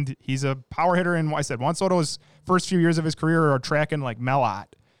 RBIs. And he's a power hitter. And I said, Juan Soto's first few years of his career are tracking like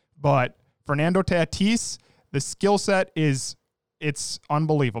Melot. But Fernando Tatis, the skill set it's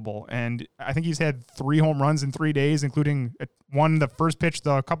unbelievable. And I think he's had 3 home runs in 3 days, including one, the first pitch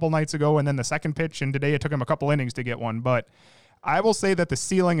a couple nights ago, and then the second pitch. And today it took him a couple innings to get one. But I will say that the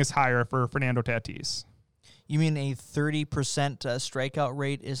ceiling is higher for Fernando Tatis. You mean a 30% strikeout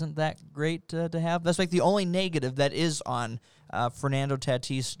rate isn't that great to have? That's like the only negative that is on Fernando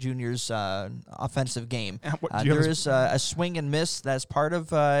Tatis Jr.'s offensive game. There is a swing and miss that's part of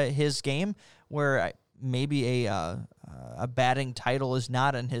his game where maybe a batting title is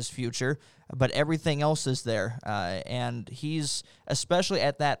not in his future, but everything else is there. And he's, especially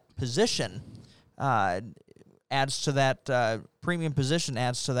at that position, adds to that premium position,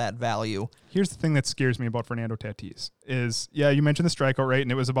 adds to that value. Here's the thing that scares me about Fernando Tatis is, you mentioned the strikeout rate,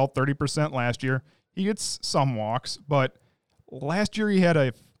 and it was about 30% last year. He gets some walks, but last year he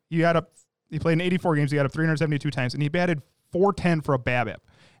played in 84 games, he got up 372 times, and he batted .410 for a BABIP.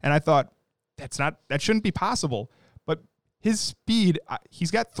 And I thought, that shouldn't be possible. But his speed,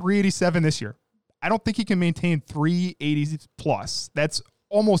 he's got 387 this year. I don't think he can maintain 380 plus. That's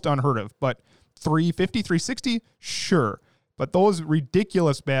almost unheard of, but 350, 360, sure. But those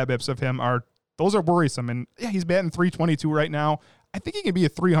ridiculous BABIPs of him are worrisome. And he's batting 322 right now. I think he can be a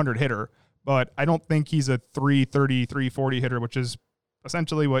 300 hitter, but I don't think he's a 330, 340 hitter, which is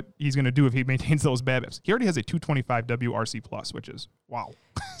essentially what he's going to do if he maintains those BABIPs. He already has a 225 WRC plus, which is wow.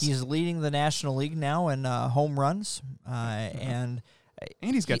 He's leading the National League now in home runs, and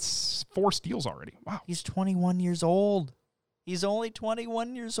he's got 4 steals already. Wow. He's 21 years old. He's only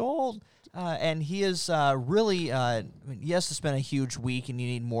 21 years old, and he is really, yes, it's been a huge week, and you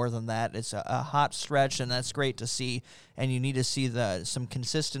need more than that. It's a hot stretch, and that's great to see, and you need to see some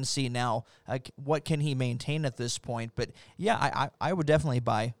consistency now. What can he maintain at this point? But, I would definitely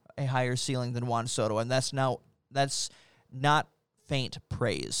buy a higher ceiling than Juan Soto, and that's not faint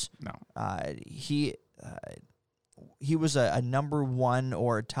praise. No. He was a number 1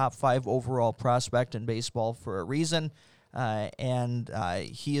 or top 5 overall prospect in baseball for a reason. And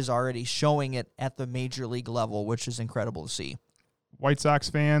he is already showing it at the major league level, which is incredible to see. White Sox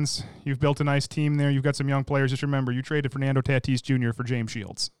fans, you've built a nice team there. You've got some young players. Just remember, you traded Fernando Tatis Jr. for James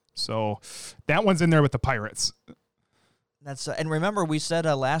Shields. So that one's in there with the Pirates. That's and remember, we said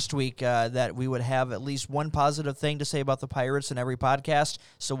last week that we would have at least one positive thing to say about the Pirates in every podcast.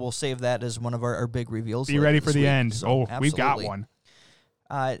 So we'll save that as one of our big reveals. Be ready for the end. So, we've got one.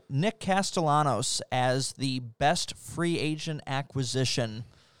 Nick Castellanos as the best free agent acquisition.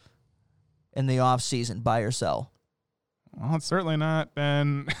 in the offseason, buy or sell? Well, it's certainly not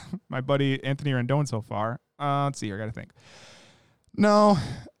been my buddy Anthony Rendon so far. Let's see here. I got to think. No,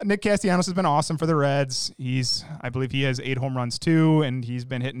 Nick Castellanos has been awesome for the Reds. I believe he has 8 home runs too, and he's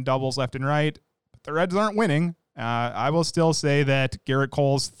been hitting doubles left and right. But the Reds aren't winning. I will still say that Garrett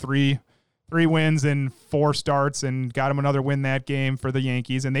Cole's three wins in 4 starts and got him another win that game for the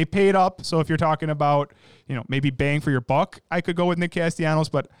Yankees, and they paid up. So if you're talking about, maybe bang for your buck, I could go with Nick Castellanos,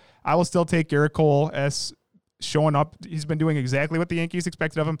 but I will still take Garrett Cole as showing up. He's been doing exactly what the Yankees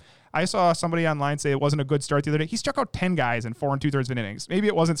expected of him. I saw somebody online say it wasn't a good start the other day. He struck out 10 guys in 4 2/3 innings. Maybe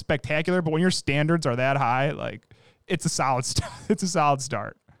it wasn't spectacular, but when your standards are that high, it's a solid it's a solid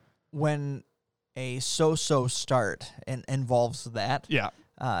start. When a so-so start involves that,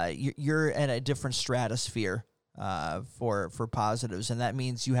 you're at a different stratosphere for positives, and that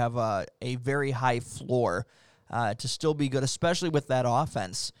means you have a very high floor to still be good, especially with that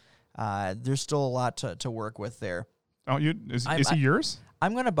offense. There's still a lot to work with there. Oh, is he yours?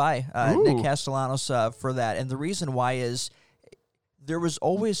 I'm going to buy Nick Castellanos for that, and the reason why is there was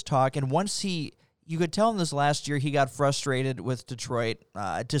always talk, and once you could tell in this last year he got frustrated with Detroit,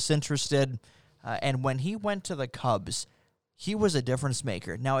 disinterested, and when he went to the Cubs, he was a difference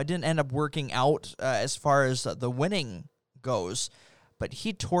maker. Now, it didn't end up working out as far as the winning goes, but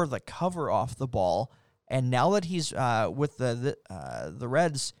he tore the cover off the ball, and now that he's with the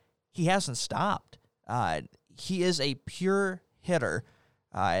Reds, he hasn't stopped. He is a pure hitter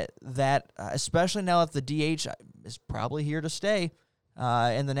that, especially now that the DH is probably here to stay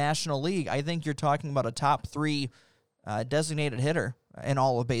in the National League, I think you're talking about a top 3 designated hitter in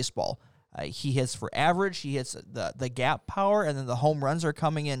all of baseball. He hits for average, he hits the gap power, and then the home runs are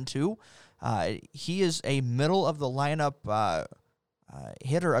coming in too. He is a middle of the lineup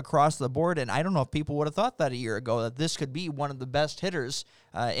hitter across the board, and I don't know if people would have thought that a year ago, that this could be one of the best hitters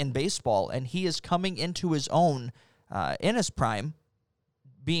in baseball, and he is coming into his own in his prime,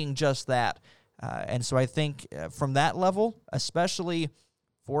 being just that. And so I think from that level, especially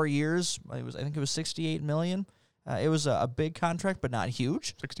 4 years, I think it was $68 million. It was a big contract, but not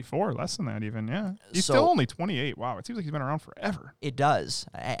huge. 64, less than that even, yeah. He's still only 28. Wow, it seems like he's been around forever. It does,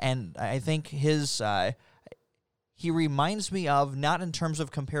 and I think he reminds me of, not in terms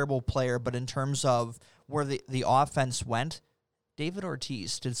of comparable player, but in terms of where the offense went. David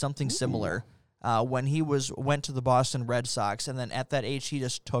Ortiz did something similar when he went to the Boston Red Sox, and then at that age, he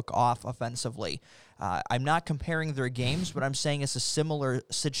just took off offensively. I'm not comparing their games, but I'm saying it's a similar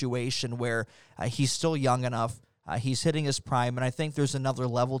situation where he's still young enough. He's hitting his prime, and I think there's another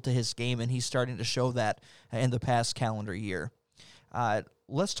level to his game, and he's starting to show that in the past calendar year.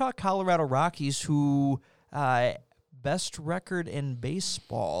 Let's talk Colorado Rockies, who... best record in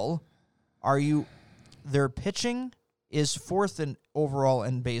baseball. Their pitching is 4th in overall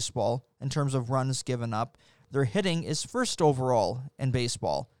in baseball in terms of runs given up. Their hitting is 1st overall in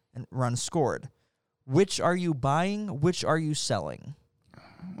baseball in runs scored. Which are you buying? Which are you selling?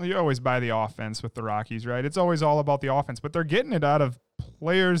 Well, you always buy the offense with the Rockies, right? It's always all about the offense, but they're getting it out of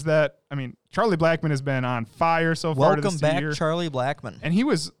players that, Charlie Blackmon has been on fire so far Welcome this back, year. Charlie Blackmon. And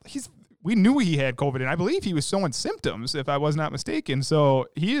we knew he had COVID, and I believe he was showing symptoms, if I was not mistaken. So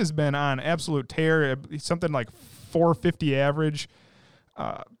he has been on absolute tear, something like 450 average.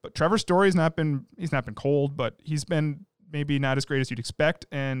 But Trevor Story's not been cold, but he's been maybe not as great as you'd expect.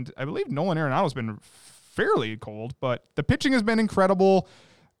 And I believe Nolan Arenado's been fairly cold, but the pitching has been incredible.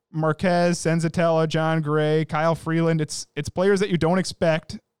 Marquez, Senzatella, John Gray, Kyle Freeland. It's players that you don't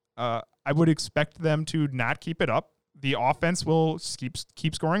expect. I would expect them to not keep it up. The offense will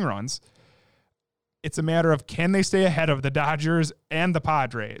keep scoring runs. It's a matter of, can they stay ahead of the Dodgers and the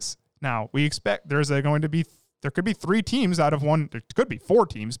Padres? Now, we expect there could be 3 teams out of one. There could be 4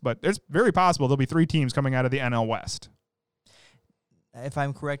 teams, but it's very possible there'll be 3 teams coming out of the NL West. If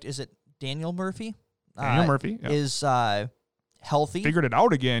I'm correct, is it Daniel Murphy? Daniel Murphy is healthy. Figured it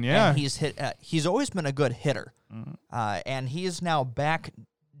out again, yeah. And he's always been a good hitter, and he is now back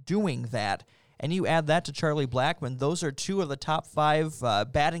doing that. And you add that to Charlie Blackmon, those are 2 of the top 5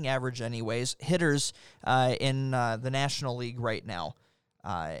 batting average anyways, hitters in the National League right now.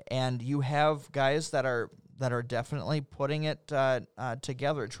 And you have guys that are definitely putting it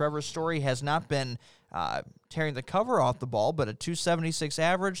together. Trevor Story has not been tearing the cover off the ball, but a 276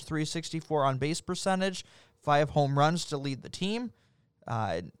 average, 364 on base percentage, 5 home runs to lead the team.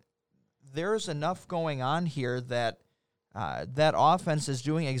 There's enough going on here that that offense is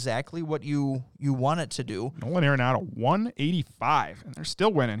doing exactly what you want it to do. Nolan Arenado, 185, and they're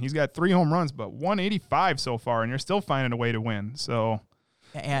still winning. He's got 3 home runs, but 185 so far, and you're still finding a way to win. So,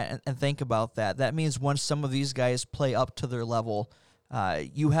 and think about that. That means once some of these guys play up to their level,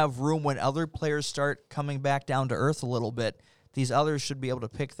 you have room when other players start coming back down to earth a little bit. These others should be able to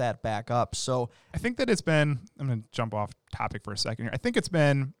pick that back up. So I think that it's been, I'm going to jump off topic for a second here. I think it's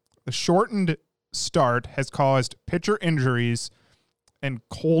been the shortened start has caused pitcher injuries and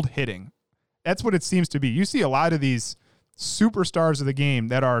cold hitting. That's what it seems to be. You see a lot of these superstars of the game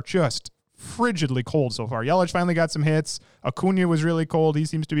that are just frigidly cold so far. Yelich finally got some hits. Acuna was really cold. He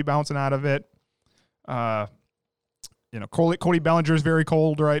seems to be bouncing out of it. Cody Bellinger is very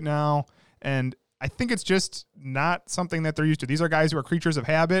cold right now. And I think it's just not something that they're used to. These are guys who are creatures of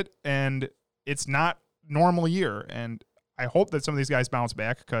habit, and it's not normal year. And I hope that some of these guys bounce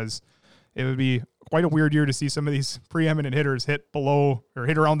back, because it would be quite a weird year to see some of these preeminent hitters hit below or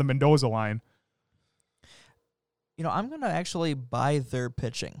hit around the Mendoza line. I'm going to actually buy their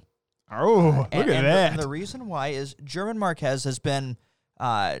pitching. Oh, look at that. And the reason why is German Marquez has been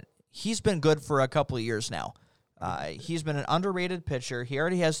he's been good for a couple of years now. He's been an underrated pitcher. He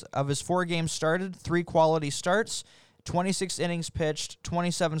already has, of his 4 games started, 3 quality starts, 26 innings pitched,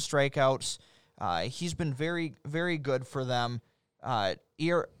 27 strikeouts. He's been very, very good for them.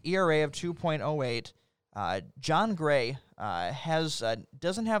 ERA of 2.08. John Gray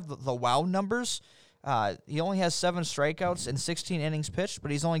doesn't have the wow numbers. He only has 7 strikeouts and 16 innings pitched, but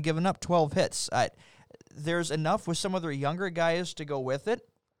he's only given up 12 hits. There's enough with some of their younger guys to go with it.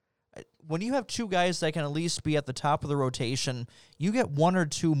 When you have 2 guys that can at least be at the top of the rotation, you get 1 or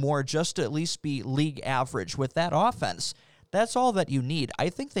 2 more just to at least be league average with that offense. That's all that you need. I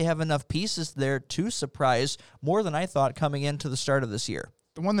think they have enough pieces there to surprise more than I thought coming into the start of this year.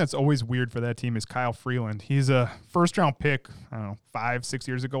 The one that's always weird for that team is Kyle Freeland. He's a first-round pick, 5-6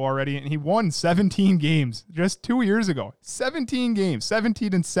 years ago already, and he won 17 games just 2 years ago. 17 games,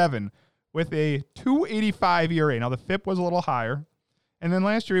 17-7, with a 2.85 ERA. Now, the FIP was a little higher. And then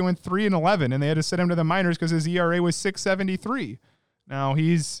last year he went 3-11, and they had to send him to the minors because his ERA was 6.73. Now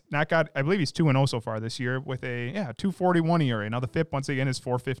he's not got, I believe he's 2-0 so far this year with a 2.41 ERA. Now the FIP once again is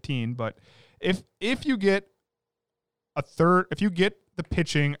 4.15. But if you get if you get the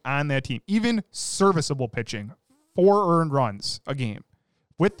pitching on that team, even serviceable pitching, 4 earned runs a game,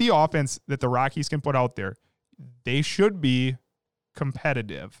 with the offense that the Rockies can put out there, they should be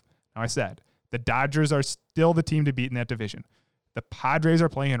competitive. Now I said the Dodgers are still the team to beat in that division. The Padres are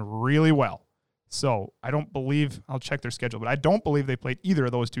playing really well. So I don't believe, I'll check their schedule, but I don't believe they played either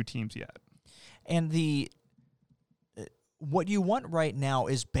of those 2 teams yet. And what you want right now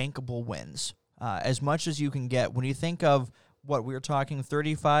is bankable wins, as much as you can get. When you think of what we were talking,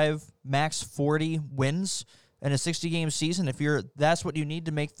 35, max 40 wins in a 60-game season, that's what you need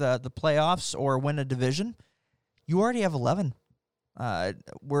to make the playoffs or win a division, you already have 11.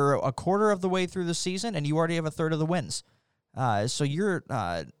 We're a quarter of the way through the season, and you already have a third of the wins. So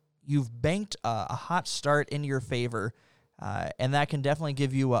you've banked a hot start in your favor, and that can definitely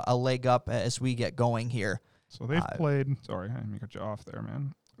give you a leg up as we get going here. So they've played, sorry, I didn't cut you off there,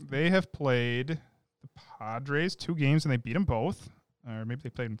 man. They have played the Padres 2 games, and they beat them both. Or maybe they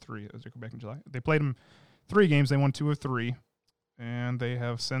played them 3 as they go back in July. They played them 3 games. They won 2 of 3. And they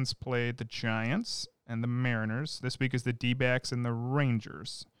have since played the Giants and the Mariners. This week is the D-backs and the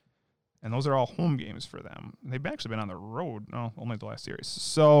Rangers. And those are all home games for them. They've actually been on the road. No, only the last series.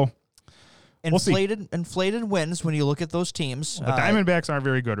 So inflated wins when you look at those teams. The Diamondbacks aren't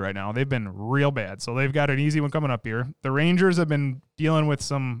very good right now. They've been real bad. So they've got an easy one coming up here. The Rangers have been dealing with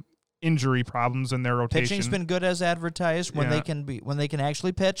some injury problems in their rotation. Pitching's been good as advertised when they can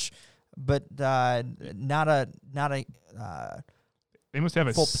actually pitch, but not a. They must have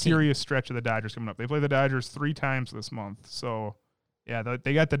a serious stretch of the Dodgers coming up. They play the Dodgers 3 times this month. So. Yeah,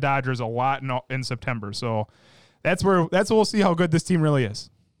 they got the Dodgers a lot in September, so that's where we'll see how good this team really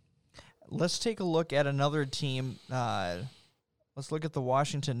is. Let's take a look at another team. Let's look at the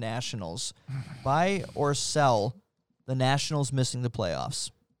Washington Nationals. Buy or sell the Nationals missing the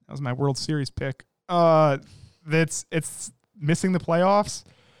playoffs? That was my World Series pick. It's missing the playoffs.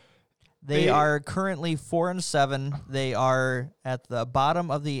 They are currently 4-7. They are at the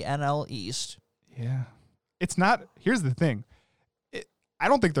bottom of the NL East. Yeah, it's not. Here's the thing. I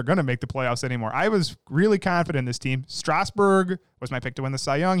don't think they're going to make the playoffs anymore. I was really confident in this team. Strasburg was my pick to win the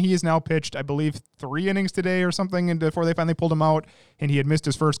Cy Young. He has now pitched, I believe, 3 innings today or something and before they finally pulled him out, and he had missed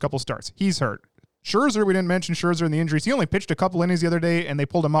his first couple starts. He's hurt. Scherzer, we didn't mention Scherzer in the injuries. He only pitched a couple innings the other day, and they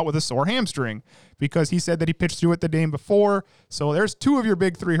pulled him out with a sore hamstring because he said that he pitched through it the day before. So there's 2 of your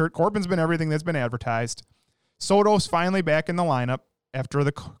big 3 hurt. Corbin's been everything that's been advertised. Soto's finally back in the lineup after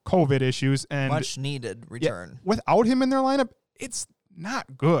the COVID issues. And much needed return. Yeah, without him in their lineup, it's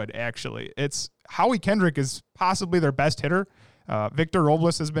not good, actually. It's Howie Kendrick is possibly their best hitter. Victor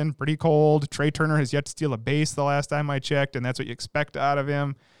Robles has been pretty cold. Trey Turner has yet to steal a base the last time I checked, and that's what you expect out of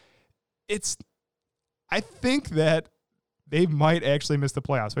him. I think that they might actually miss the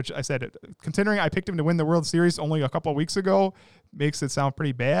playoffs, which I said, considering I picked him to win the World Series only a couple of weeks ago, makes it sound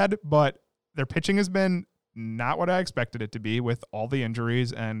pretty bad, but their pitching has been not what I expected it to be with all the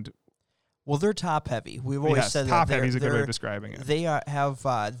injuries. And well, they're top heavy. We've always said top that heavy is a good way of describing it. They have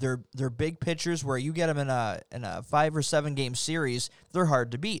their big pitchers where you get them in a 5 or 7 game series, they're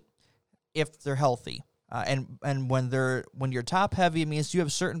hard to beat if they're healthy. And when you're top heavy, it means you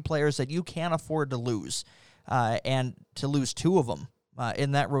have certain players that you can't afford to lose, and to lose 2 of them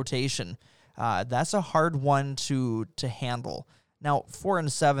in that rotation, that's a hard one to handle. Now,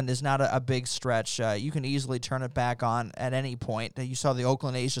 4-7 is not a big stretch. You can easily turn it back on at any point. You saw the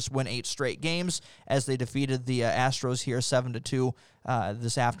Oakland A's just win 8 straight games as they defeated the Astros here 7-2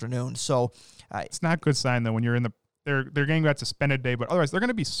 this afternoon. So it's not a good sign though when you're in they're getting that suspended day, but otherwise they're going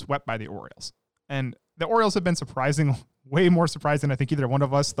to be swept by the Orioles. And the Orioles have been way more surprising than I think either one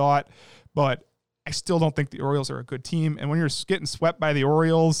of us thought. But I still don't think the Orioles are a good team. And when you're getting swept by the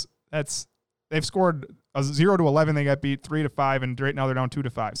Orioles, they've scored a 0-11. They got beat 3-5, and right now they're down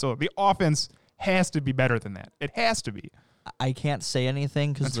 2-5. So the offense has to be better than that. It has to be. I can't say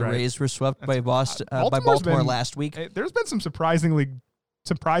anything because the right. Rays were swept by Baltimore last week. There's been some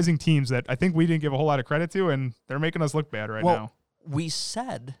surprising teams that I think we didn't give a whole lot of credit to, and they're making us look bad now. We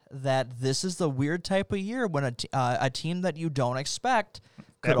said that this is the weird type of year when a team that you don't expect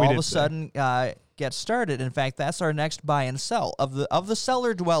could all of a sudden get started. In fact, that's our next buy and sell of the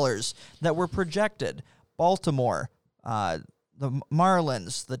cellar dwellers that were projected. Baltimore, the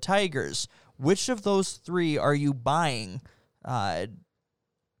Marlins, the Tigers. Which of those 3 are you buying to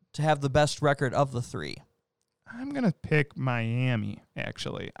have the best record of the 3? I'm going to pick Miami,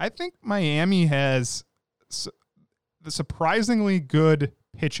 actually. I think Miami has the surprisingly good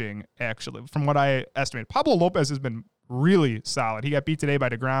pitching, actually, from what I estimated. Pablo Lopez has been really solid. He got beat today by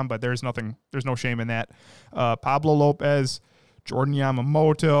DeGrom, but there's no shame in that. Pablo Lopez, Jordan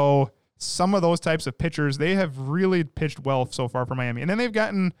Yamamoto, some of those types of pitchers, they have really pitched well so far for Miami. And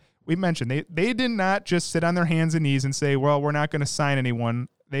then we mentioned, they did not just sit on their hands and knees and say, well, we're not going to sign anyone.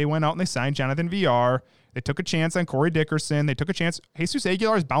 They went out and they signed Jonathan Villar. They took a chance on Corey Dickerson. They took a chance. Jesus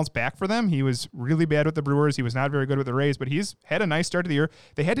Aguilar has bounced back for them. He was really bad with the Brewers. He was not very good with the Rays, but he's had a nice start to the year.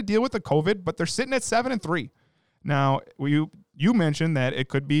 They had to deal with the COVID, but they're sitting at 7-3. Now, you mentioned that it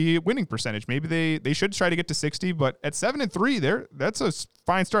could be winning percentage. Maybe they should try to get to 60, but at 7-3, that's a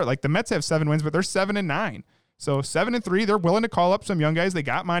fine start. Like the Mets have 7 wins, but they're 7-9. So 7-3, they're willing to call up some young guys. They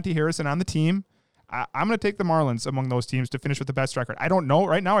got Monty Harrison on the team. I'm going to take the Marlins among those teams to finish with the best record. I don't know.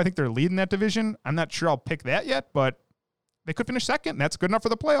 Right now, I think they're leading that division. I'm not sure I'll pick that yet, but they could finish second, and that's good enough for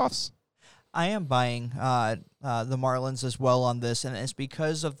the playoffs. I am buying the Marlins as well on this, and it's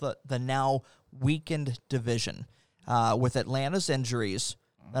because of the now weakened division with Atlanta's injuries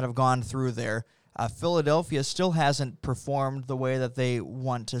that have gone through there. Philadelphia still hasn't performed the way that they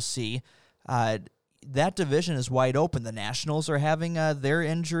want to see. That division is wide open. The Nationals are having their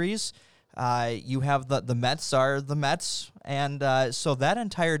injuries. You have the Mets are the Mets, and so that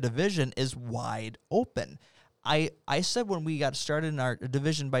entire division is wide open. I said when we got started in our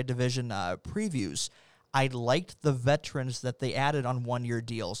division-by-division previews, I liked the veterans that they added on one-year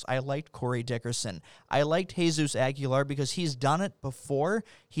deals. I liked Corey Dickerson. I liked Jesus Aguilar because he's done it before.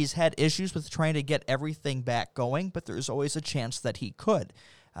 He's had issues with trying to get everything back going, but there's always a chance that he could.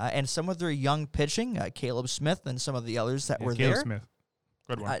 And some of their young pitching, Caleb Smith and some of the others that were Caleb there. Smith.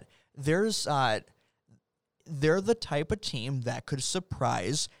 Good one. They're the type of team that could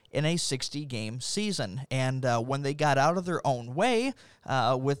surprise in a 60-game season. And when they got out of their own way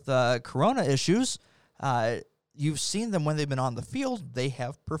with corona issues, you've seen them when they've been on the field. They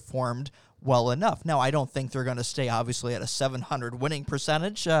have performed well enough. Now, I don't think they're going to stay, obviously, at a 700 winning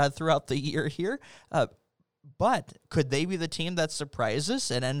percentage throughout the year here. But could they be the team that surprises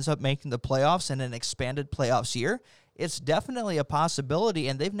and ends up making the playoffs in an expanded playoffs year? It's definitely a possibility,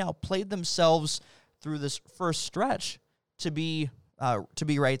 and they've now played themselves through this first stretch to be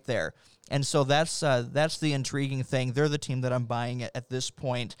right there. And so that's the intriguing thing. They're the team that I'm buying at this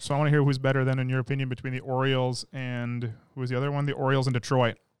point. So I want to hear who's better then, in your opinion, between the Orioles and who was the other one? The Orioles and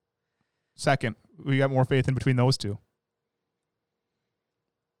Detroit. Second, we got more faith in between those two.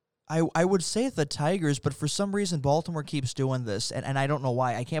 I would say the Tigers, but for some reason Baltimore keeps doing this, and I don't know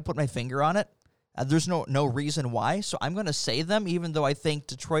why. I can't put my finger on it. There's no reason why, so I'm going to say them, even though I think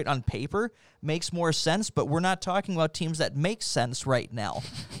Detroit on paper makes more sense, but we're not talking about teams that make sense right now.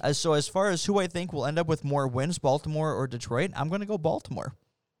 So as far as who I think will end up with more wins, Baltimore or Detroit, I'm going to go Baltimore.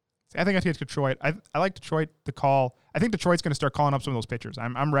 I think I take Detroit. I like Detroit to call. I think Detroit's going to start calling up some of those pitchers.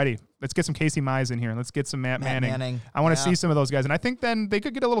 I'm ready. Let's get some Casey Mize in here. Let's get some Matt Manning. I want to see some of those guys. And I think then they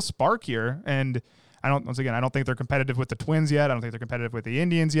could get a little spark here. And I don't think they're competitive with the Twins yet. I don't think they're competitive with the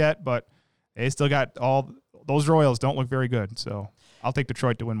Indians yet. But they still got all those Royals don't look very good. So I'll take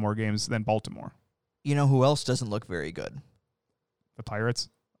Detroit to win more games than Baltimore. You know who else doesn't look very good? The Pirates.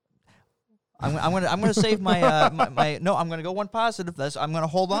 I'm gonna save my no. I'm gonna go one positive. I'm gonna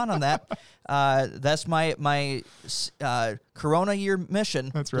hold on that. That's my Corona year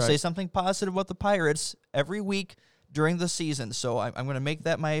mission. That's to right. say something positive about the Pirates every week during the season. So I'm gonna make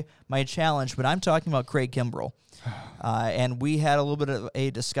that my challenge. But I'm talking about Craig Kimbrell, and we had a little bit of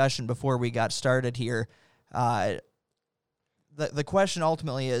a discussion before we got started here. The question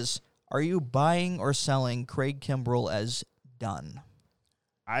ultimately is: are you buying or selling Craig Kimbrell as done?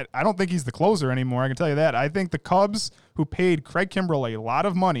 I don't think he's the closer anymore. I can tell you that. I think the Cubs, who paid Craig Kimbrell a lot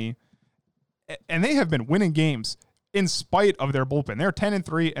of money, and they have been winning games in spite of their bullpen. They're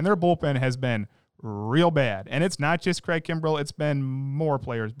 10-3, and their bullpen has been real bad. And it's not just Craig Kimbrell. It's been more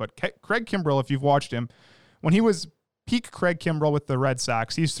players. But Craig Kimbrell, if you've watched him, when he was peak Craig Kimbrell with the Red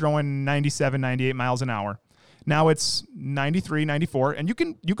Sox, he's throwing 97, 98 miles an hour. Now it's 93, 94, and you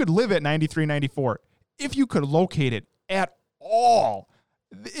could live at 93, 94 if you could locate it at all.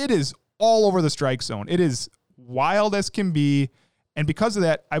 It is all over the strike zone. It is wild as can be. And because of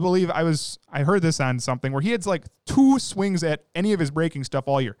that, I believe I heard this on something where he had like 2 swings at any of his breaking stuff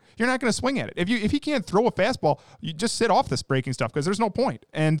all year. You're not going to swing at it. If he can't throw a fastball, you just sit off this breaking stuff because there's no point.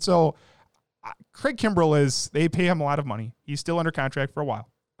 And so Craig Kimbrell they pay him a lot of money. He's still under contract for a while.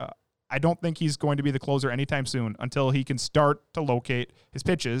 I don't think he's going to be the closer anytime soon until he can start to locate his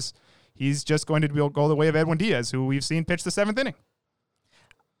pitches. He's just going to go the way of Edwin Diaz, who we've seen pitch the 7th inning.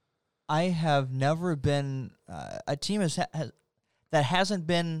 I have never been a team that hasn't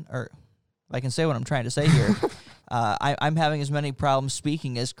been, or I can say what I'm trying to say here. I'm having as many problems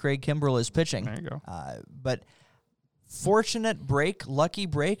speaking as Craig Kimbrell is pitching. There you go. But lucky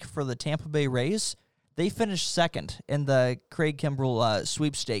break for the Tampa Bay Rays. They finished second in the Craig Kimbrell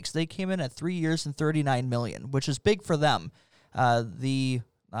sweepstakes. They came in at 3 years and $39 million, which is big for them. The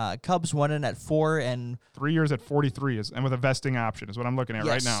Cubs went in at 4 and 3 years at 43 and with a vesting option is what I'm looking at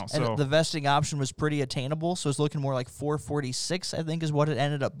right now. So and the vesting option was pretty attainable, so it's looking more like 446, I think, is what it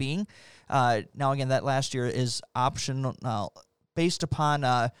ended up being. Now again, that last year is optional based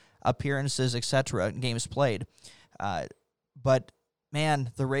upon appearances, etc., games played. But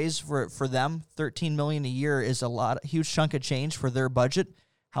man, the Rays for them, $13 million a year is a huge chunk of change for their budget.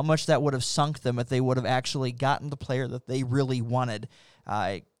 How much that would have sunk them if they would have actually gotten the player that they really wanted.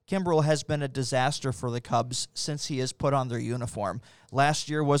 Kimbrell has been a disaster for the Cubs since he has put on their uniform. Last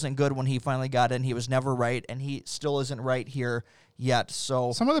year wasn't good when he finally got in. He was never right, and he still isn't right here yet.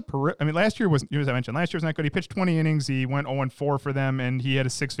 So some of last year was, as I mentioned, last year was not good. He pitched 20 innings. He went 0-4 for them, and he had a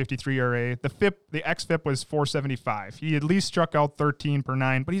 6.53 ERA. The xFIP was 4.75. He at least struck out 13 per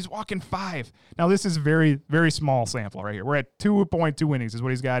 9, but he's walking 5. Now this is very, very small sample right here. We're at 2.2 innings is what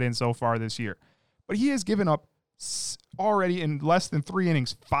he's got in so far this year, but he has given up already in less than 3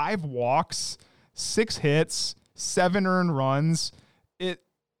 innings 5 walks, 6 hits, 7 earned runs.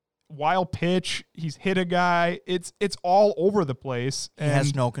 Wild pitch. He's hit a guy. It's all over the place. He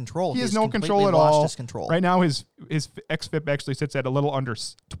has no control. He has no control at all. all. His control. Right now, his xFIP actually sits at a little under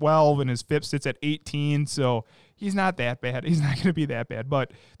 12, and his FIP sits at 18. So he's not that bad. He's not going to be that bad.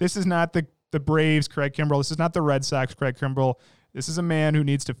 But this is not the Braves Craig Kimbrell. This is not the Red Sox Craig Kimbrell. This is a man who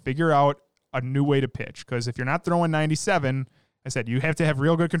needs to figure out a new way to pitch, because if you're not throwing 97, I said you have to have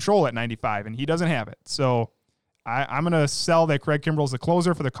real good control at 95, and he doesn't have it. So I'm going to sell that Craig Kimbrell's the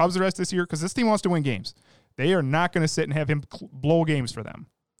closer for the Cubs the rest of this year, because this team wants to win games. They are not going to sit and have him blow games for them.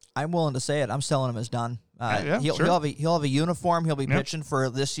 I'm willing to say it. I'm selling him as done. Sure. He'll have a uniform. He'll be pitching for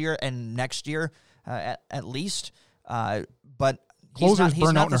this year and next year at least. But closers he's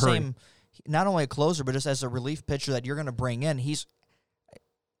burn not out in a hurry. same. Not only a closer, but just as a relief pitcher that you're going to bring in. He's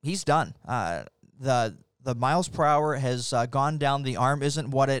done. The miles per hour has gone down. The arm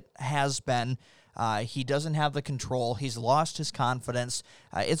isn't what it has been. He doesn't have the control. He's lost his confidence.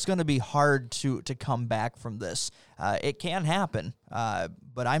 It's going to be hard to come back from this. It can happen,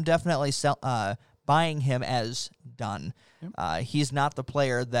 but I'm definitely buying him as done. Yep. He's not the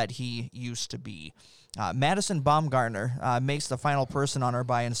player that he used to be. Madison Bumgarner makes the final person on our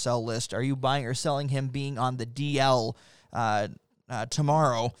buy and sell list. Are you buying or selling him being on the DL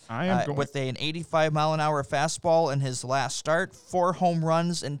tomorrow? I am going with an 85-mile-an-hour fastball in his last start, 4 home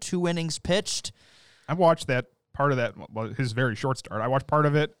runs and 2 innings pitched. I watched that part of that, his very short start. I watched part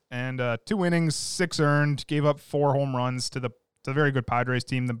of it, and 2 innings, 6 earned, gave up 4 home runs to the very good Padres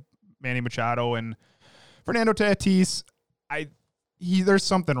team. The Manny Machado and Fernando Tatis, there's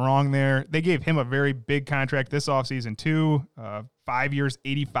something wrong there. They gave him a very big contract this offseason too, 5 years,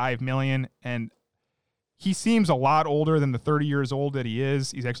 $85 million, and he seems a lot older than the 30 years old that he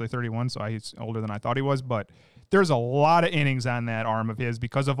is. He's actually 31, so he's older than I thought he was. But there's a lot of innings on that arm of his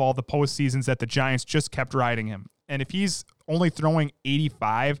because of all the postseasons that the Giants just kept riding him. And if he's only throwing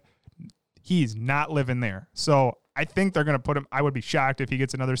 85, he's not living there. So I think they're going to put him. I would be shocked if he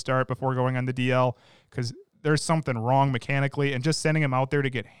gets another start before going on the DL because there's something wrong mechanically. And just sending him out there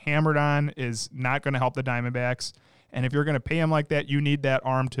to get hammered on is not going to help the Diamondbacks. And if you're going to pay him like that, you need that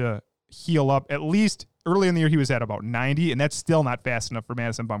arm to heal up. At least early in the year, he was at about 90, and that's still not fast enough for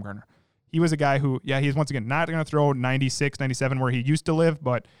Madison Bumgarner. He was a guy who, he's once again not going to throw 96, 97 where he used to live,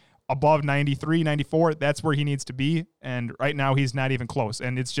 but above 93, 94, that's where he needs to be. And right now, he's not even close,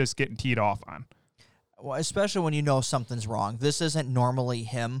 and it's just getting teed off on. Well, especially when you know something's wrong. This isn't normally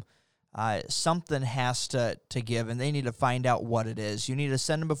him. Something has to give, and they need to find out what it is. You need to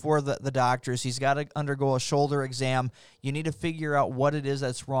send him before the doctors. He's got to undergo a shoulder exam. You need to figure out what it is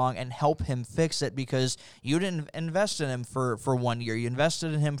that's wrong and help him fix it because you didn't invest in him for 1 year. You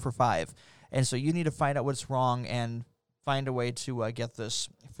invested in him for 5. And so you need to find out what's wrong and find a way to get this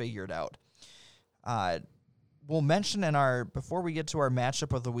figured out. We'll mention before we get to our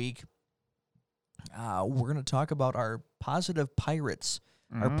matchup of the week, we're going to talk about our Positive Pirates.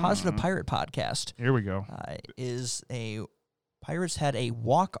 Our Positive Pirate podcast. Here we go. Pirates had a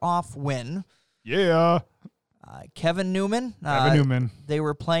walk-off win. Yeah. Kevin Newman. They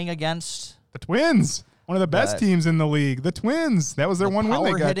were playing against the Twins, one of the best teams in the league. The Twins. That was their one win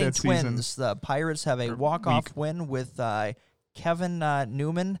they got that season. Twins. The Pirates have a walk-off win with Kevin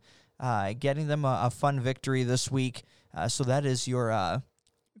Newman, getting them a fun victory this week. So that is your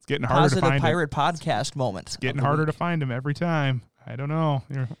it's getting harder to find Pirate podcast moment. It's getting harder to find him every time. I don't know.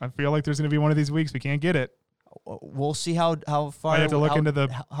 I feel like there's going to be one of these weeks we can't get it. We'll see how far. Might have to look into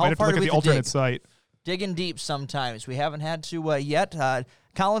the alternate site. Digging deep sometimes. We haven't had to yet.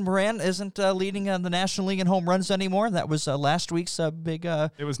 Colin Moran isn't leading the National League in home runs anymore. That was last week's big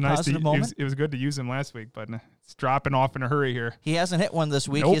it was nice positive moment. It was good to use him last week, but it's dropping off in a hurry here. He hasn't hit one this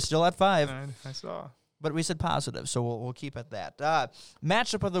week. Nope. He's still at 5. I saw. But we said positive, so we'll keep at that.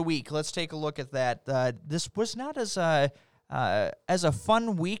 Matchup of the week. Let's take a look at that. This was not as a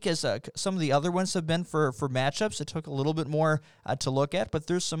fun week as some of the other ones have been for matchups. It took a little bit more to look at, but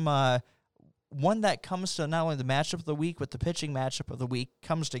there's some one that comes to not only the matchup of the week, but the pitching matchup of the week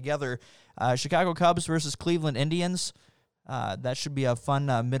comes together. Chicago Cubs versus Cleveland Indians. That should be a fun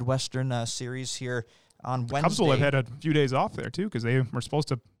Midwestern series here on Wednesday. Cubs will have had a few days off there, too, because they were supposed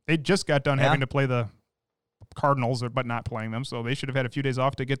to – they just got done having to play the Cardinals, but not playing them, so they should have had a few days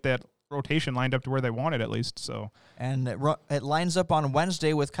off to get that rotation lined up to where they wanted at least. So, and it lines up on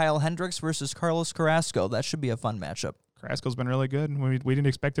Wednesday with Kyle Hendricks versus Carlos Carrasco. That should be a fun matchup. Carrasco's been really good. We didn't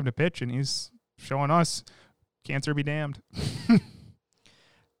expect him to pitch, and he's showing us cancer be damned.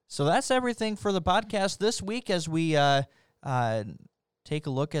 So that's everything for the podcast this week as we take a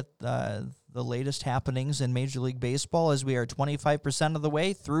look at the latest happenings in Major League Baseball as we are 25% of the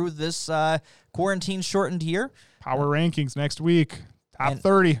way through this quarantine-shortened year. Power rankings next week, top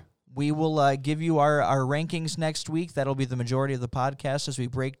 30. We will give you our rankings next week. That'll be the majority of the podcast as we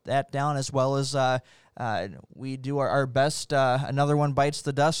break that down, as well as we do our best. Another one bites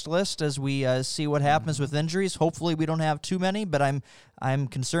the dust list as we see what happens with injuries. Hopefully we don't have too many, but I'm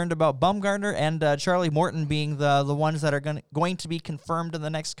concerned about Bumgarner and Charlie Morton being the ones that are going to be confirmed in the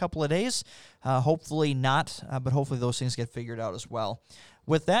next couple of days. Hopefully not, but hopefully those things get figured out as well.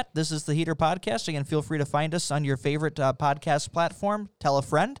 With that, this is the Heater Podcast. Again, feel free to find us on your favorite podcast platform. Tell a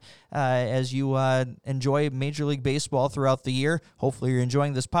friend as you enjoy Major League Baseball throughout the year. Hopefully you're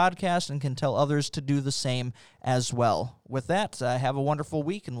enjoying this podcast and can tell others to do the same as well. With that, have a wonderful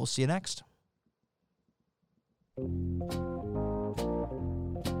week, and we'll see you next.